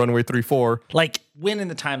flies over runway 3-4. Like, when in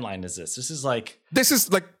the timeline is this? This is like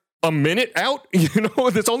a minute out. You know,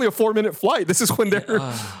 it's only a 4-minute flight. This is when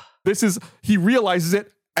he realizes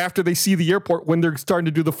it after they see the airport when they're starting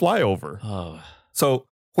to do the flyover. Oh. So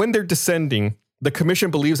when they're descending, the commission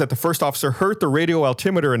believes that the first officer heard the radio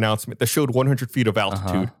altimeter announcement that showed 100 feet of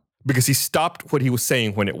altitude because he stopped what he was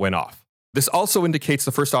saying when it went off. This also indicates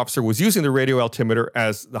the first officer was using the radio altimeter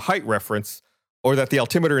as the height reference, or that the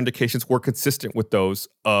altimeter indications were consistent with those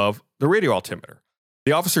of the radio altimeter.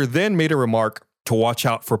 The officer then made a remark to watch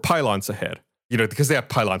out for pylons ahead, because they have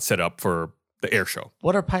pylons set up for the air show.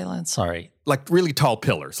 What are pylons? Sorry. Like really tall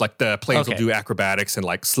pillars, like the planes will do acrobatics and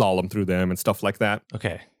like slalom through them and stuff like that.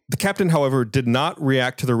 Okay. The captain, however, did not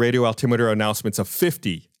react to the radio altimeter announcements of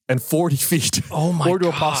 50 and 40 feet or to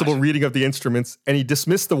a possible reading of the instruments, and he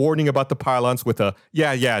dismissed the warning about the pylons with a,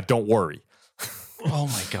 yeah, don't worry. Oh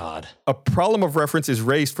my God. A problem of reference is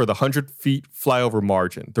raised for the 100 feet flyover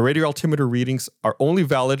margin. The radio altimeter readings are only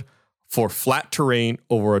valid for flat terrain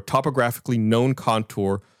over a topographically known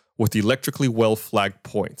contour with electrically well-flagged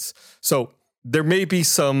points. So there may be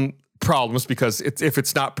some problems because if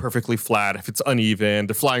it's not perfectly flat, if it's uneven,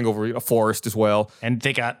 they're flying over a forest as well. And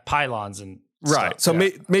they got pylons and right. stuff.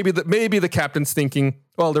 So maybe the captain's thinking,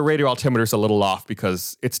 well, the radio altimeter's a little off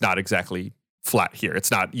because it's not exactly flat here.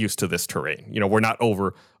 It's not used to this terrain. We're not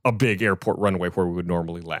over a big airport runway where we would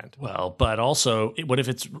normally land. Well, but also, what if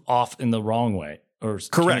it's off in the wrong way? Or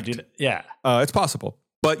correct. Yeah. It's possible.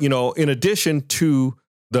 But, in addition to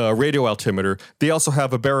the radio altimeter, they also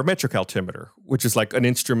have a barometric altimeter, which is like an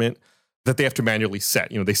instrument that they have to manually set.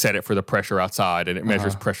 They set it for the pressure outside, and it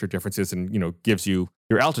measures pressure differences and, gives you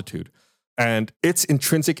your altitude. And its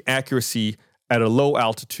intrinsic accuracy at a low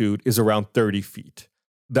altitude is around 30 feet.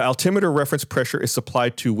 The altimeter reference pressure is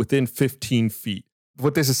supplied to within 15 feet.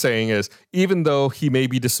 What this is saying is, even though he may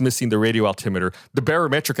be dismissing the radio altimeter, the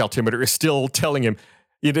barometric altimeter is still telling him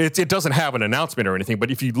it doesn't have an announcement or anything,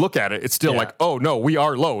 but if you look at it, it's still like, oh no, we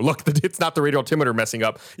are low. Look, it's not the radio altimeter messing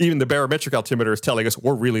up. Even the barometric altimeter is telling us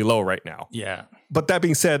we're really low right now. Yeah. But that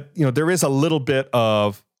being said, there is a little bit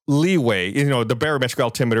of leeway. The barometric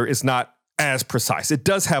altimeter is not as precise. It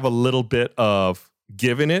does have a little bit of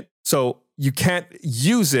give in it. So you can't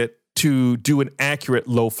use it to do an accurate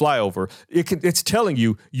low flyover. It's telling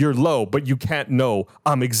you you're low, but you can't know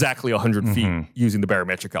I'm exactly 100 feet using the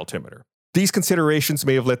barometric altimeter. These considerations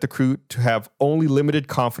may have led the crew to have only limited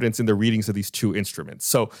confidence in the readings of these two instruments.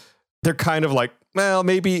 So they're kind of like, well,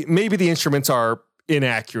 maybe the instruments are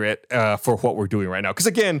inaccurate for what we're doing right now. Because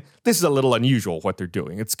again, this is a little unusual what they're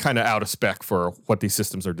doing. It's kind of out of spec for what these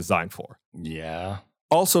systems are designed for. Yeah.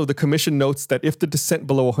 Also, the commission notes that if the descent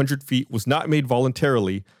below 100 feet was not made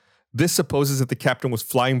voluntarily, this supposes that the captain was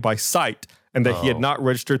flying by sight and that he had not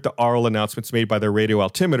registered the aural announcements made by the radio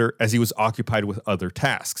altimeter as he was occupied with other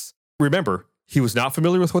tasks. Remember, he was not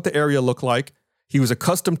familiar with what the area looked like. He was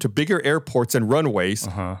accustomed to bigger airports and runways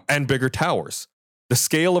and bigger towers. The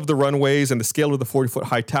scale of the runways and the scale of the 40-foot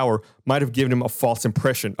high tower might have given him a false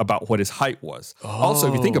impression about what his height was. Also,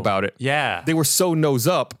 if you think about it, they were so nose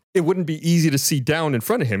up, it wouldn't be easy to see down in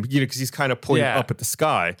front of him, because he's kind of pointing up at the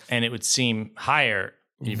sky. And it would seem higher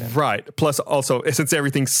even. Right. Plus, also, since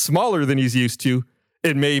everything's smaller than he's used to,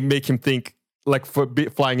 it may make him think, like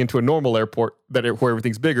flying into a normal airport where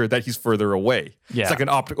everything's bigger, that he's further away. Yeah. It's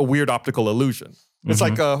like a weird optical illusion. It's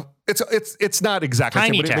like it's not exactly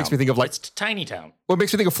Tiny the same, but town. it makes me think of it's Tiny Town. Well, it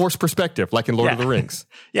makes me think of forced perspective, like in Lord of the Rings.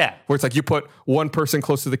 Yeah. Where it's like you put one person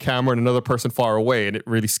close to the camera and another person far away, and it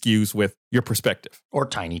really skews with your perspective. Or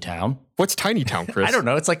Tiny Town. What's Tiny Town, Chris? I don't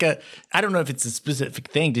know. It's like I don't know if it's a specific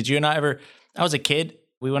thing. Did you not ever? I was a kid.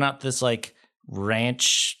 We went out to this like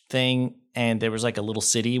ranch thing, and there was like a little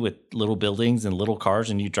city with little buildings and little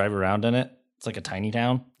cars, and you drive around in it. It's like a tiny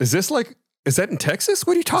town. Is that in Texas?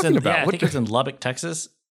 What are you talking about? Yeah, I think it's in Lubbock, Texas.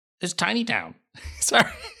 It's Tiny Town. Sorry.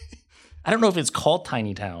 I don't know if it's called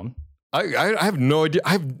Tiny Town. I have no idea.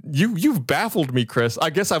 You've baffled me, Chris. I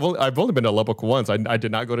guess I've only been to Lubbock once. I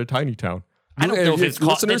did not go to Tiny Town. I don't know if it's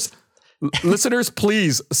listeners,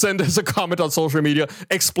 please send us a comment on social media.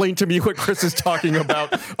 Explain to me what Chris is talking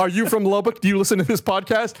about. Are you from Lubbock? Do you listen to this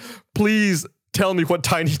podcast? Please tell me what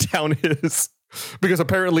Tiny Town is, because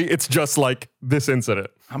apparently it's just like this incident.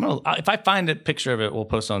 If I find a picture of it, we'll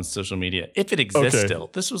post on social media if it exists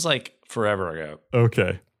still. This was like forever ago.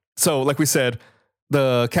 Okay. So, like we said,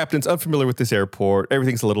 the captain's unfamiliar with this airport.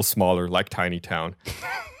 Everything's a little smaller, like Tiny Town.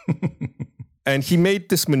 And he made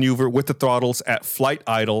this maneuver with the throttles at flight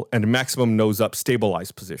idle and maximum nose up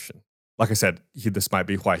stabilized position. Like I said, this might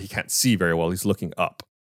be why he can't see very well. He's looking up.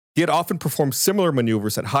 He had often performed similar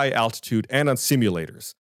maneuvers at high altitude and on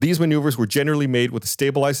simulators. These maneuvers were generally made with a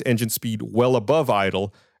stabilized engine speed well above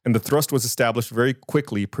idle, and the thrust was established very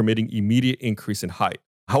quickly, permitting immediate increase in height.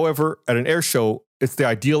 However, at an air show, it's the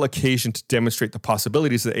ideal occasion to demonstrate the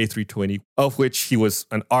possibilities of the A320, of which he was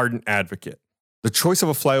an ardent advocate. The choice of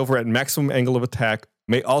a flyover at maximum angle of attack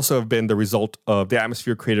may also have been the result of the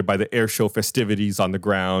atmosphere created by the air show festivities on the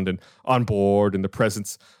ground and on board, and the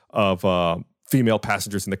presence of female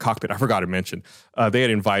passengers in the cockpit. I forgot to mention, they had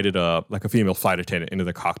invited a female flight attendant into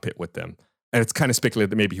the cockpit with them. And it's kind of speculated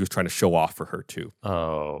that maybe he was trying to show off for her too.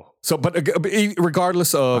 Oh. So, but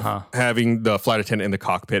regardless of having the flight attendant in the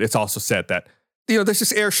cockpit, it's also said that, there's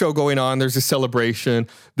this air show going on. There's this celebration.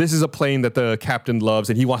 This is a plane that the captain loves,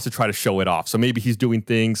 and he wants to try to show it off. So maybe he's doing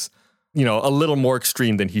things, a little more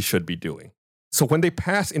extreme than he should be doing. So when they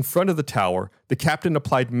passed in front of the tower, the captain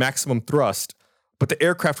applied maximum thrust, but the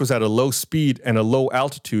aircraft was at a low speed and a low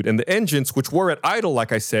altitude, and the engines, which were at idle,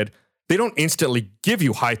 like I said, they don't instantly give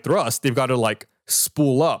you high thrust. They've got to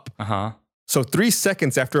spool up. So 3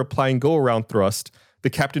 seconds after applying go-around thrust, the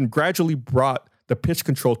captain gradually brought the pitch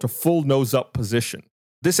control to full nose-up position.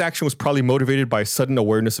 This action was probably motivated by a sudden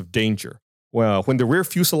awareness of danger. Well, when the rear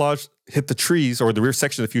fuselage hit the trees, or the rear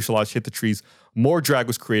section of the fuselage hit the trees, more drag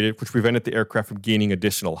was created, which prevented the aircraft from gaining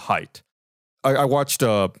additional height. I watched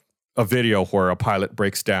a video where a pilot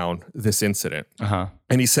breaks down this incident.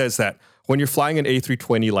 And he says that when you're flying an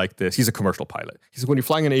A320 like this, he's a commercial pilot. He says, when you're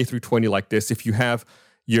flying an A320 like this, if you have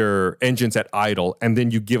your engines at idle and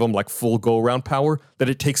then you give them full go-around power, that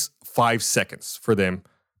it takes 5 seconds for them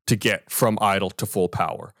to get from idle to full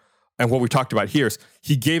power. And what we talked about here is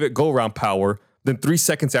he gave it go-around power. Then 3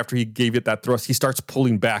 seconds after he gave it that thrust, he starts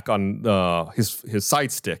pulling back on his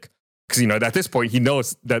side stick. Because, at this point, he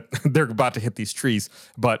knows that they're about to hit these trees.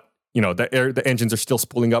 But, the engines are still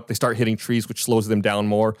spooling up. They start hitting trees, which slows them down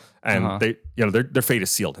more. And their fate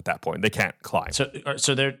is sealed at that point. They can't climb.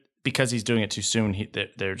 So they're, because he's doing it too soon,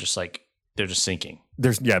 they're just sinking.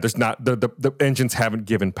 There's not the engines haven't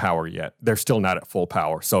given power yet. They're still not at full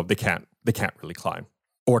power, so they can't really climb.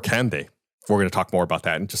 Or can they? We're going to talk more about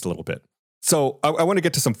that in just a little bit. So I want to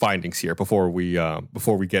get to some findings here before we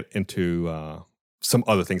get into some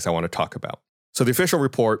other things I want to talk about. So the official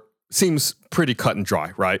report seems pretty cut and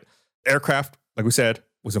dry, right? Aircraft, like we said,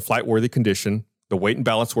 was in flight-worthy condition. The weight and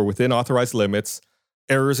balance were within authorized limits.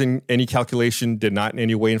 Errors in any calculation did not in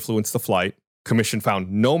any way influence the flight. Commission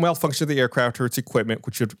found no malfunction of the aircraft or its equipment,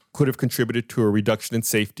 which could have contributed to a reduction in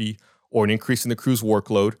safety or an increase in the crew's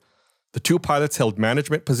workload. The two pilots held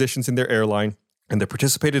management positions in their airline, and they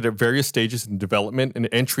participated at various stages in development and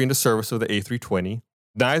entry into service of the A320.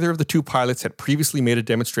 Neither of the two pilots had previously made a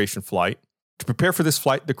demonstration flight. To prepare for this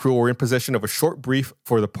flight, the crew were in possession of a short brief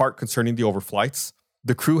for the part concerning the overflights.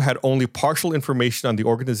 The crew had only partial information on the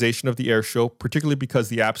organization of the air show, particularly because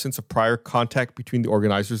the absence of prior contact between the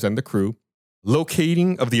organizers and the crew.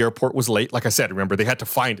 Locating of the airport was late. Like I said, remember, they had to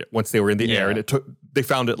find it once they were in the air, and they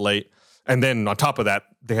found it late. And then on top of that,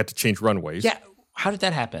 they had to change runways. Yeah. How did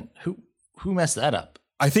that happen? Who messed that up?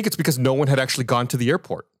 I think it's because no one had actually gone to the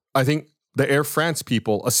airport. I think the Air France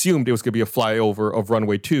people assumed it was going to be a flyover of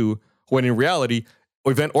runway 2, when in reality,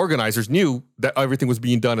 event organizers knew that everything was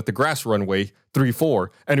being done at the grass runway 3-4,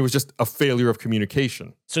 and it was just a failure of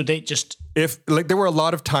communication. So they just... there were a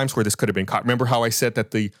lot of times where this could have been caught. Remember how I said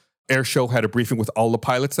that the air show had a briefing with all the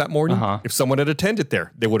pilots that morning? If someone had attended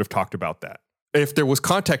there, they would have talked about that. If there was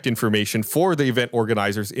contact information for the event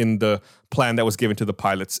organizers in the plan that was given to the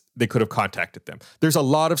pilots, they could have contacted them. There's a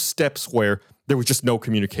lot of steps where there was just no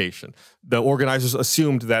communication. The organizers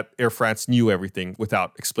assumed that Air France knew everything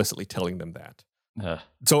without explicitly telling them that.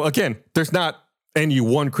 So again, there's not any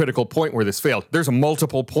one critical point where this failed. There's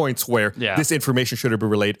multiple points where this information should have been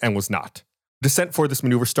relayed and was not. Descent for this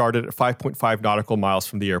maneuver started at 5.5 nautical miles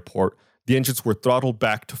from the airport. The engines were throttled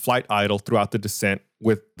back to flight idle throughout the descent,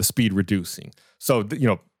 with the speed reducing. So,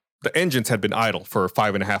 the engines had been idle for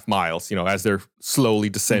 5.5 miles, as they're slowly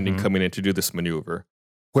descending, coming in to do this maneuver.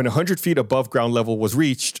 When 100 feet above ground level was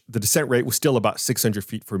reached, the descent rate was still about 600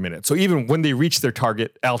 feet per minute. So even when they reached their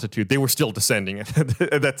target altitude, they were still descending.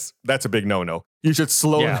 That's a big no-no. You should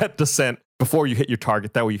slow that descent before you hit your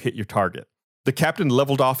target. That way you hit your target. The captain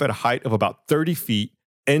leveled off at a height of about 30 feet,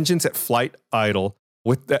 engines at flight idle,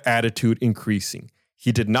 with the attitude increasing.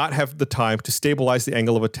 He did not have the time to stabilize the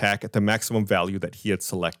angle of attack at the maximum value that he had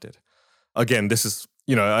selected. Again, this is,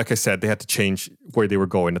 like I said, they had to change where they were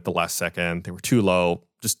going at the last second. They were too low,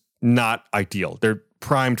 just not ideal. They're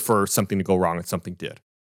primed for something to go wrong, and something did.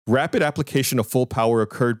 Rapid application of full power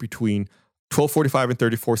occurred between 12:45 and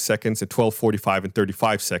 34 seconds and 12:45 and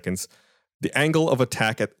 35 seconds. The angle of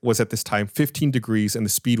attack was at this time 15 degrees and the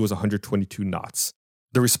speed was 122 knots.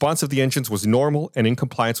 The response of the engines was normal and in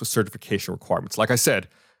compliance with certification requirements. Like I said,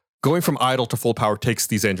 going from idle to full power takes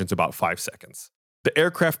these engines about 5 seconds. The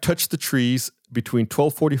aircraft touched the trees between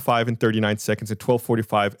 12:45 and 39 seconds and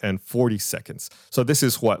 12:45 and 40 seconds. So this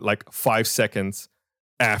is like 5 seconds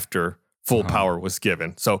after full power was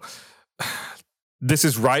given. So this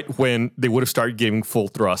is right when they would have started giving full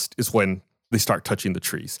thrust, is when they start touching the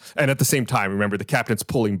trees. And at the same time, remember, the captain's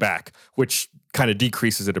pulling back, which kind of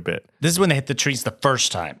decreases it a bit. This is when they hit the trees the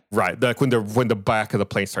first time. Right, when the back of the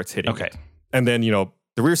plane starts hitting it. And then,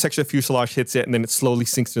 the rear section of the fuselage hits it, and then it slowly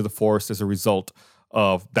sinks into the forest as a result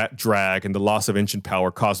of that drag and the loss of engine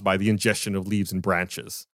power caused by the ingestion of leaves and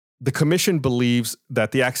branches. The commission believes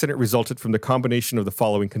that the accident resulted from the combination of the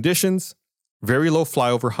following conditions: very low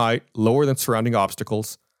flyover height, lower than surrounding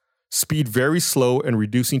obstacles, speed very slow and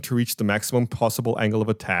reducing to reach the maximum possible angle of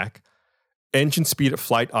attack, engine speed at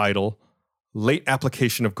flight idle, late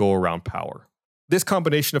application of go-around power. This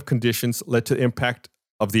combination of conditions led to the impact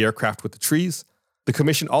of the aircraft with the trees. The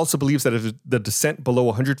commission also believes that if the descent below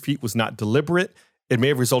 100 feet was not deliberate, it may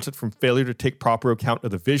have resulted from failure to take proper account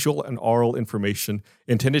of the visual and oral information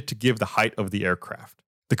intended to give the height of the aircraft.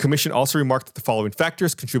 The commission also remarked that the following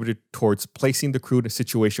factors contributed towards placing the crew in a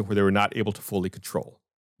situation where they were not able to fully control.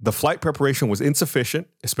 The flight preparation was insufficient,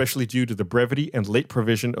 especially due to the brevity and late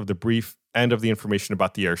provision of the brief and of the information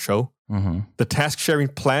about the air show. The task sharing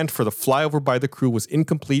planned for the flyover by the crew was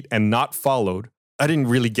incomplete and not followed. I didn't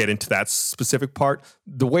really get into that specific part.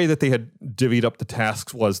 The way that they had divvied up the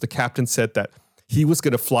tasks was the captain said that he was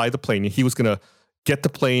going to fly the plane. He was going to get the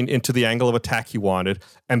plane into the angle of attack he wanted.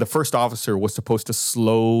 And the first officer was supposed to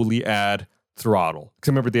slowly add throttle. Because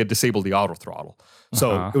remember, they had disabled the auto throttle.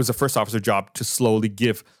 So it was the first officer's job to slowly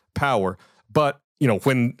give power. But,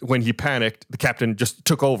 when he panicked, the captain just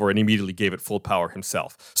took over and immediately gave it full power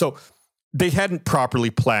himself. So they hadn't properly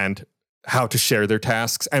planned how to share their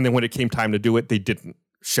tasks. And then when it came time to do it, they didn't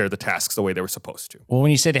share the tasks the way they were supposed to. Well,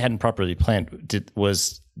 when you say they hadn't properly planned,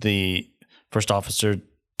 was the first officer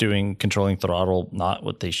controlling throttle not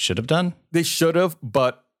what they should have done? They should have,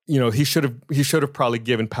 but he should have probably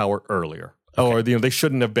given power earlier. Or they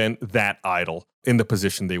shouldn't have been that idle in the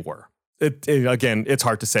position they were. Again, it's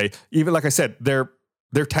hard to say. Even like I said, their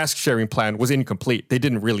task sharing plan was incomplete. They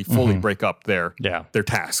didn't really fully break up their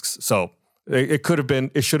tasks. So it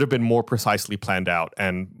should have been more precisely planned out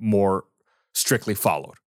and more strictly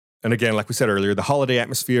followed. And again, like we said earlier, the holiday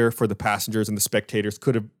atmosphere for the passengers and the spectators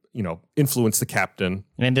could have, influenced the captain.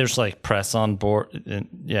 And there's press on board.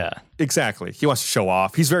 Exactly. He wants to show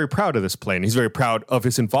off. He's very proud of this plane. He's very proud of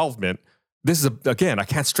his involvement. This is, again, I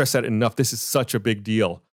can't stress that enough. This is such a big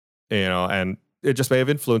deal, and it just may have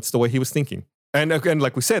influenced the way he was thinking. And again,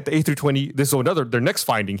 like we said, the A320, their next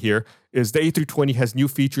finding here is the A320 has new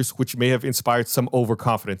features which may have inspired some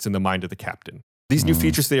overconfidence in the mind of the captain. These new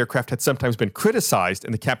features of the aircraft had sometimes been criticized,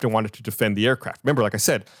 and the captain wanted to defend the aircraft. Remember, like I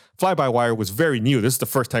said, fly-by-wire was very new. This is the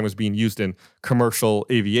first time it was being used in commercial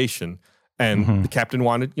aviation, and the captain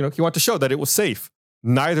wanted to show that it was safe.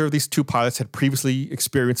 Neither of these two pilots had previously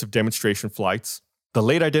experience of demonstration flights. The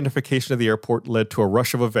late identification of the airport led to a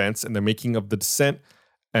rush of events and the making of the descent,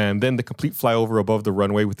 and then the complete flyover above the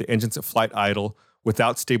runway with the engines at flight idle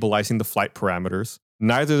without stabilizing the flight parameters.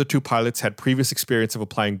 Neither of the two pilots had previous experience of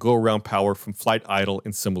applying go-around power from flight idle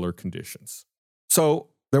in similar conditions. So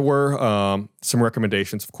there were some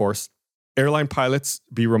recommendations, of course. Airline pilots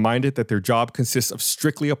be reminded that their job consists of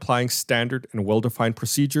strictly applying standard and well-defined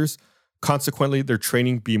procedures. Consequently, their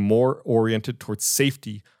training be more oriented towards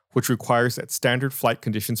safety, which requires that standard flight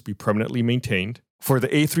conditions be permanently maintained. For the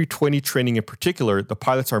A320 training in particular, the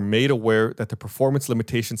pilots are made aware that the performance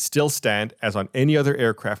limitations still stand as on any other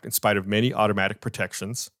aircraft in spite of many automatic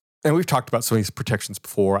protections. And we've talked about some of these protections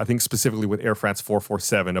before, I think specifically with Air France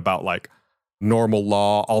 447 about normal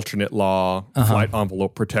law, alternate law, flight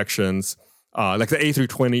envelope protections. The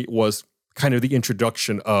A320 was kind of the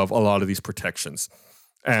introduction of a lot of these protections.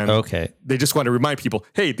 And Okay. they just want to remind people,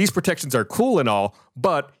 hey, these protections are cool and all,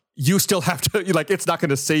 but you still have to, like, it's not going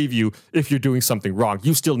to save you if you're doing something wrong.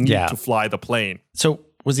 You still need to fly the plane. So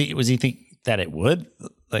was he think that it would?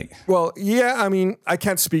 Like, Well, yeah, I mean, I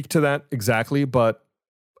can't speak to that exactly, but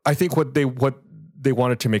I think what they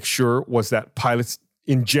wanted to make sure was that pilots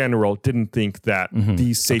in general didn't think that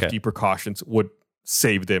these safety precautions would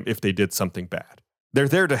save them if they did something bad. They're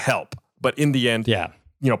there to help, but in the end,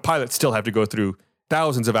 pilots still have to go through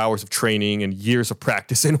thousands of hours of training and years of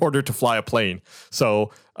practice in order to fly a plane.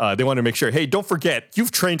 So they want to make sure, hey, don't forget,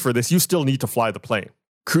 you've trained for this. You still need to fly the plane.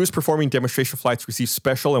 Crews performing demonstration flights receive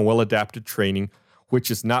special and well-adapted training, which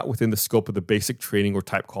is not within the scope of the basic training or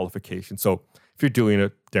type qualification. So if you're doing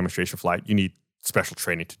a demonstration flight, you need special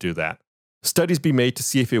training to do that. Studies be made to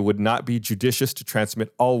see if it would not be judicious to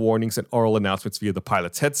transmit all warnings and oral announcements via the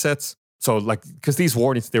pilot's headsets. So, like, because these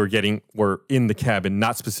warnings they were getting were in the cabin,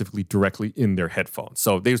 not specifically directly in their headphones.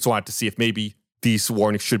 So they just wanted to see if maybe these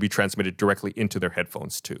warnings should be transmitted directly into their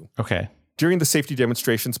headphones too. okay. During the safety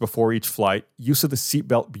demonstrations before each flight, use of the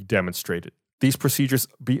seatbelt be demonstrated. These procedures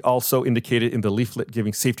be also indicated in the leaflet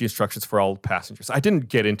giving safety instructions for all passengers. I didn't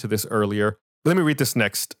get into this earlier. Let me read this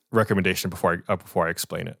next recommendation before I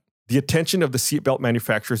explain it. The attention of the seatbelt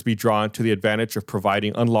manufacturers be drawn to the advantage of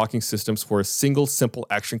providing unlocking systems where a single simple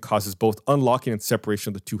action causes both unlocking and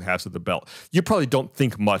separation of the two halves of the belt. You probably don't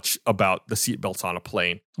think much about the seatbelts on a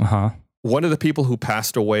plane. One of the people who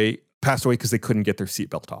passed away because they couldn't get their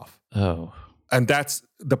seatbelt off. Oh. And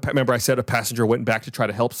remember I said a passenger went back to try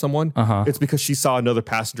to help someone? It's because she saw another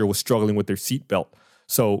passenger was struggling with their seatbelt.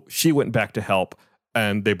 So she went back to help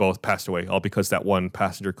and they both passed away, all because that one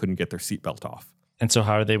passenger couldn't get their seatbelt off. And so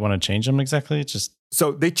how do they want to change them exactly?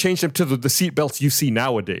 So they changed them to the seatbelts you see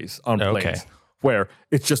nowadays on planes, where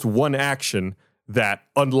it's just one action that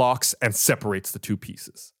unlocks and separates the two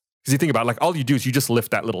pieces. Because you think about it, like all you do is you just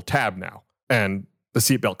lift that little tab now and the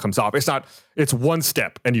seatbelt comes off. It's one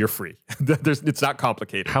step and you're free. It's not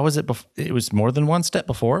complicated. How was it? It was more than one step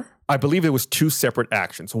before? I believe it was two separate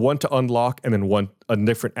actions, one to unlock and then a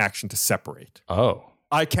different action to separate. Oh.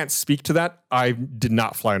 I can't speak to that. I did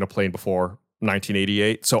not fly on a plane before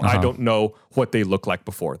 1988, so I don't know what they look like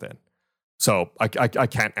before then. So I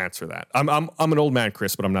can't answer that. I'm an old man,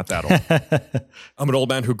 Chris, but I'm not that old. I'm an old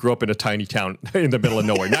man who grew up in a tiny town in the middle of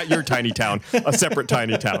nowhere. Not your tiny town, a separate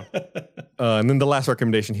tiny town. And then the last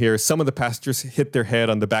recommendation here is some of the passengers hit their head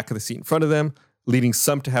on the back of the seat in front of them, leading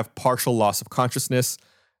some to have partial loss of consciousness.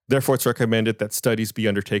 Therefore, it's recommended that studies be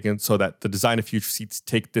undertaken so that the design of future seats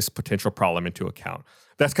take this potential problem into account.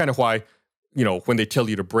 That's kind of why, when they tell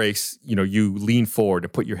you to brace, you lean forward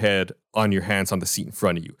and put your head on your hands on the seat in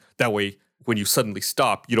front of you. That way, when you suddenly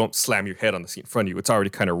stop, you don't slam your head on the seat in front of you. It's already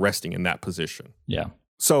kind of resting in that position. Yeah.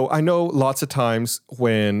 So I know lots of times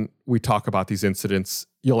when we talk about these incidents,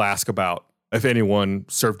 you'll ask about if anyone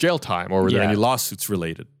served jail time or were there any lawsuits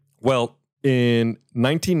related. Well, in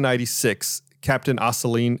 1996, Captain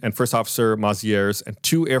Assouline and First Officer Mazieres and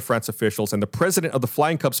two Air France officials and the president of the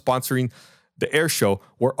Flying Club sponsoring the air show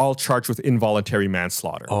were all charged with involuntary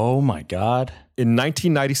manslaughter. Oh my God. In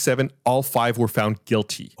 1997, all five were found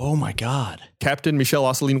guilty. Oh my God. Captain Michel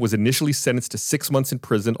Assouline was initially sentenced to 6 months in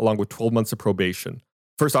prison along with 12 months of probation.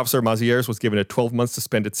 First Officer Mazieres was given a 12-month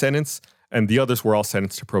suspended sentence, and the others were all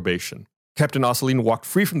sentenced to probation. Captain Assouline walked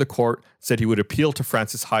free from the court, said he would appeal to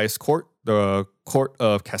France's highest court, the Court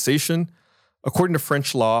of Cassation. According to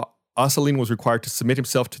French law, Assouline was required to submit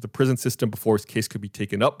himself to the prison system before his case could be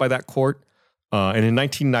taken up by that court. And in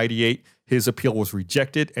 1998, his appeal was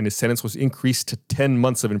rejected and his sentence was increased to 10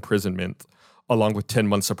 months of imprisonment, along with 10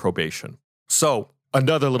 months of probation. So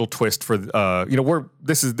another little twist for,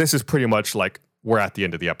 this is pretty much like we're at the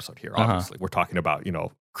end of the episode here, obviously. We're talking about,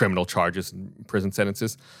 criminal charges and prison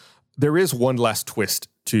sentences. There is one last twist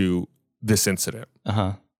to this incident.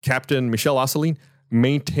 Captain Michel Assouline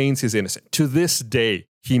maintains his innocence. To this day,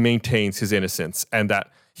 he maintains his innocence and that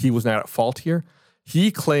he was not at fault here.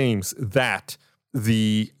 He claims that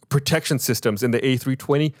the protection systems in the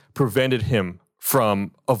A320 prevented him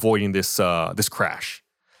from avoiding this crash.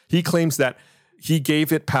 He claims that he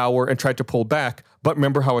gave it power and tried to pull back, but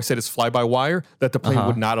remember how I said it's fly-by-wire? That the plane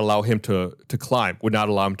would not allow him to climb, would not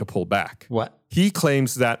allow him to pull back. What? He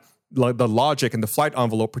claims that the logic and the flight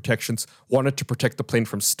envelope protections wanted to protect the plane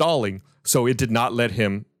from stalling, so it did not let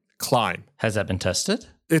him climb. Has that been tested?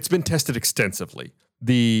 It's been tested extensively.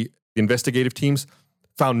 The investigative teams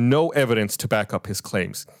found no evidence to back up his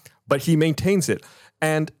claims, but he maintains it.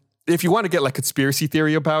 And if you want to get like conspiracy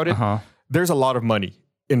theory about it, there's a lot of money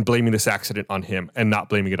in blaming this accident on him and not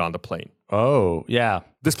blaming it on the plane. Oh, yeah.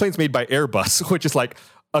 This plane's made by Airbus, which is like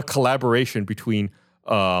a collaboration between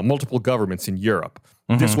multiple governments in Europe.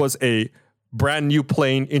 This was a brand new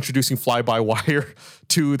plane introducing fly-by-wire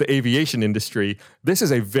to the aviation industry. This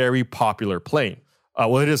is a very popular plane.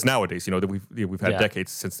 Well, it is nowadays. You know that we've had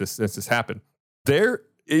decades since this happened.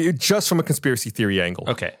 Just from a conspiracy theory angle,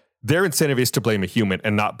 their incentive is to blame a human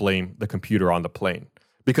and not blame the computer on the plane.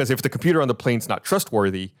 Because if the computer on the plane's not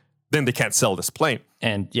trustworthy, then they can't sell this plane.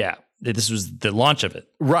 And this was the launch of it.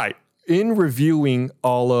 Right. In reviewing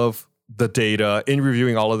all of the data, in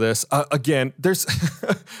reviewing all of this, again, there's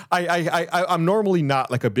I'm normally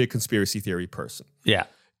not like a big conspiracy theory person. Yeah.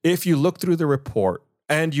 If you look through the report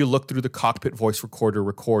and you look through the cockpit voice recorder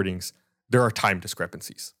recordings, there are time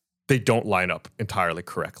discrepancies. They don't line up entirely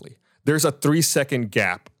correctly. There's a 3-second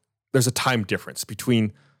gap. There's a time difference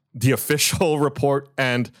between the official report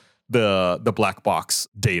and the black box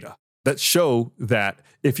data that show that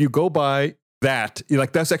if you go by that,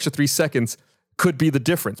 like that's extra 3 seconds could be the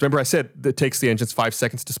difference. Remember I said it takes the engines 5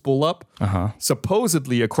 seconds to spool up?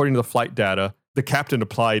 Supposedly, according to the flight data, the captain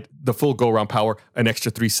applied the full go-around power an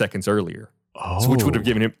extra 3 seconds earlier, which would have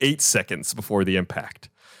given him 8 seconds before the impact.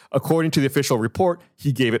 According to the official report,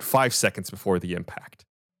 he gave it 5 seconds before the impact.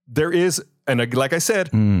 There is, and like I said,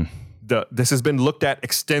 this has been looked at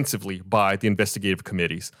extensively by the investigative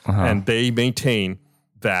committees, and they maintain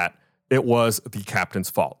that it was the captain's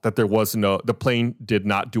fault, that the plane did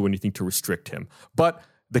not do anything to restrict him. But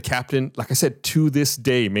the captain, like I said, to this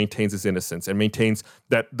day maintains his innocence and maintains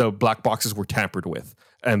that the black boxes were tampered with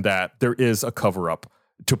and that there is a cover-up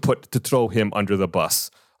to throw him under the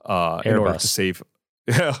bus in order to save.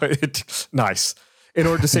 Nice. In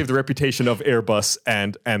order to save the reputation of Airbus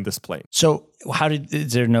and this plane. So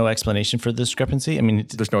is there no explanation for the discrepancy? I mean,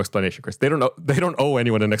 there's no explanation, Chris. They don't owe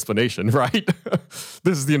anyone an explanation, right?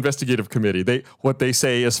 This is the investigative committee. What they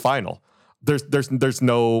say is final. There's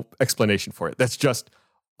no explanation for it. That's just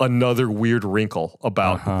another weird wrinkle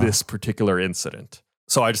about this particular incident.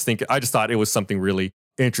 So I just thought it was something really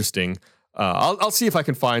interesting. I'll see if I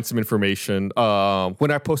can find some information.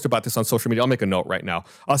 When I post about this on social media, I'll make a note right now.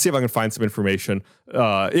 I'll see if I can find some information.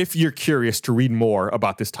 If you're curious to read more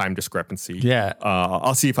about this time discrepancy,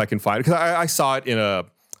 I'll see if I can find it. Because I saw it in a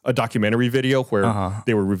documentary video where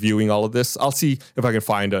they were reviewing all of this. I'll see if I can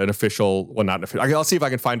find an official, well, not an official. I'll see if I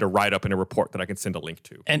can find a write-up in a report that I can send a link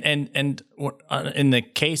to. And in the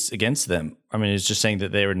case against them, I mean, it's just saying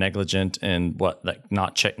that they were negligent and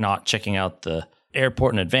not checking out the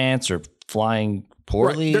airport in advance or flying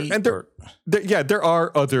poorly. Right. There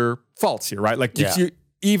are other faults here, right? Like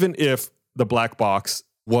even if the black box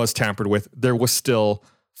was tampered with, there was still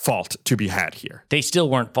fault to be had here. They still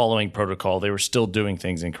weren't following protocol. They were still doing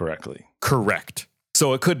things incorrectly. Correct.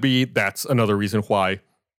 So it could be that's another reason why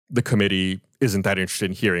the committee isn't that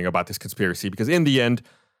interested in hearing about this conspiracy, because in the end,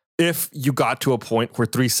 if you got to a point where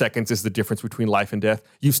 3 seconds is the difference between life and death,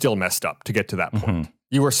 you still messed up to get to that point.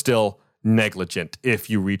 You were still negligent if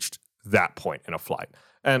you reached that point in a flight.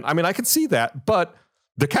 And I mean, I can see that, but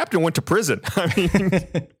the captain went to prison. I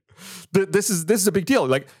mean, this is a big deal.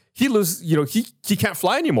 Like he can't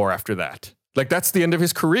fly anymore after that. Like that's the end of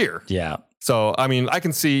his career. Yeah. So, I mean, I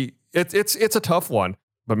can see it's a tough one,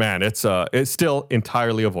 but man, it's still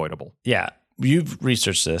entirely avoidable. Yeah. You've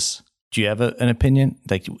researched this. Do you have an opinion?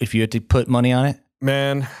 Like if you had to put money on it?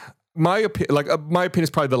 Man, my opinion is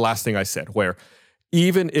probably the last thing I said, where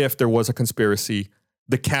even if there was a conspiracy,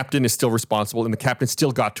 the captain is still responsible, and the captain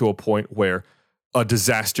still got to a point where a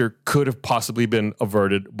disaster could have possibly been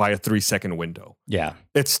averted by a 3-second window. Yeah.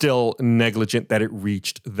 It's still negligent that it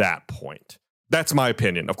reached that point. That's my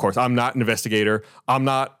opinion. Of course, I'm not an investigator. I'm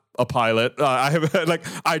not a pilot.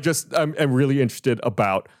 I'm really interested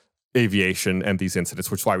about aviation and these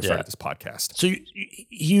incidents, which is why we started this podcast. So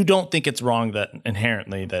you don't think it's wrong that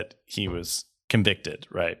inherently that he was convicted,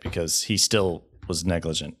 right? Because he still was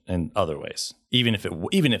negligent in other ways, even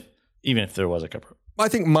if there was a cover-up. I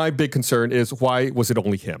think my big concern is, why was it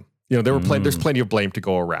only him? You know, there's plenty of blame to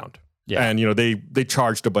go around. Yeah. And, you know, they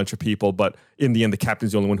charged a bunch of people, but in the end, the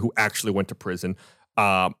captain's the only one who actually went to prison.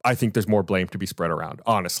 I think there's more blame to be spread around,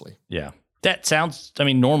 honestly. Yeah. That sounds, I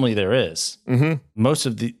mean, normally there is. Most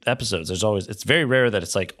of the episodes, it's very rare that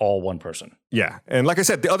it's like all one person. Yeah. And like I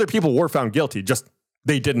said, the other people were found guilty, just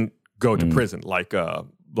they didn't go to prison like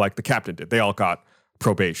the captain did. They all got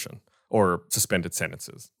probation or suspended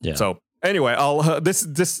sentences. Yeah. So anyway,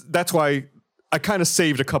 that's why I kind of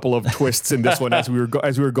saved a couple of twists in this one as we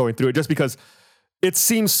were going through it, just because it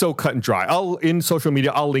seems so cut and dry. In social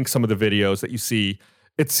media, I'll link some of the videos that you see.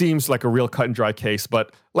 It seems like a real cut and dry case,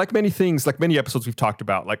 but like many things, like many episodes we've talked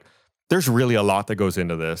about, like there's really a lot that goes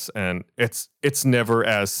into this, and it's never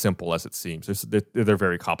as simple as it seems. They're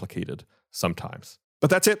very complicated sometimes. But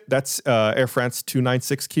that's it. That's Air France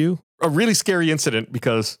 296Q. a really scary incident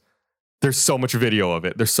because there's so much video of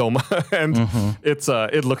it. There's so much, and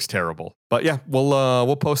it looks terrible. But yeah,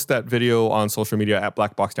 we'll post that video on social media at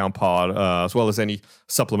Black Box Down Pod, as well as any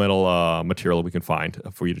supplemental material we can find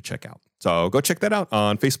for you to check out. So go check that out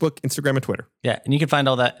on Facebook, Instagram, and Twitter. Yeah, and you can find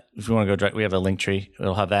all that if you want to go direct. We have a link tree.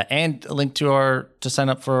 It'll have that, and a link to sign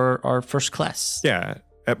up for our first class. Yeah,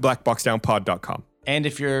 at blackboxdownpod.com. And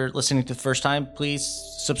if you're listening to the first time, please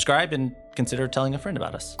subscribe and consider telling a friend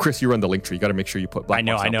about us. Chris, you run the link tree. You got to make sure you put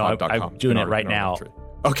blackboxdownpod.com. I'm doing it right now.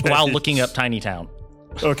 Okay. While looking up Tiny Town.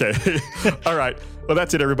 Okay. All right. Well,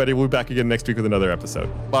 that's it, everybody. We'll be back again next week with another episode.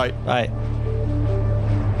 Bye. Bye.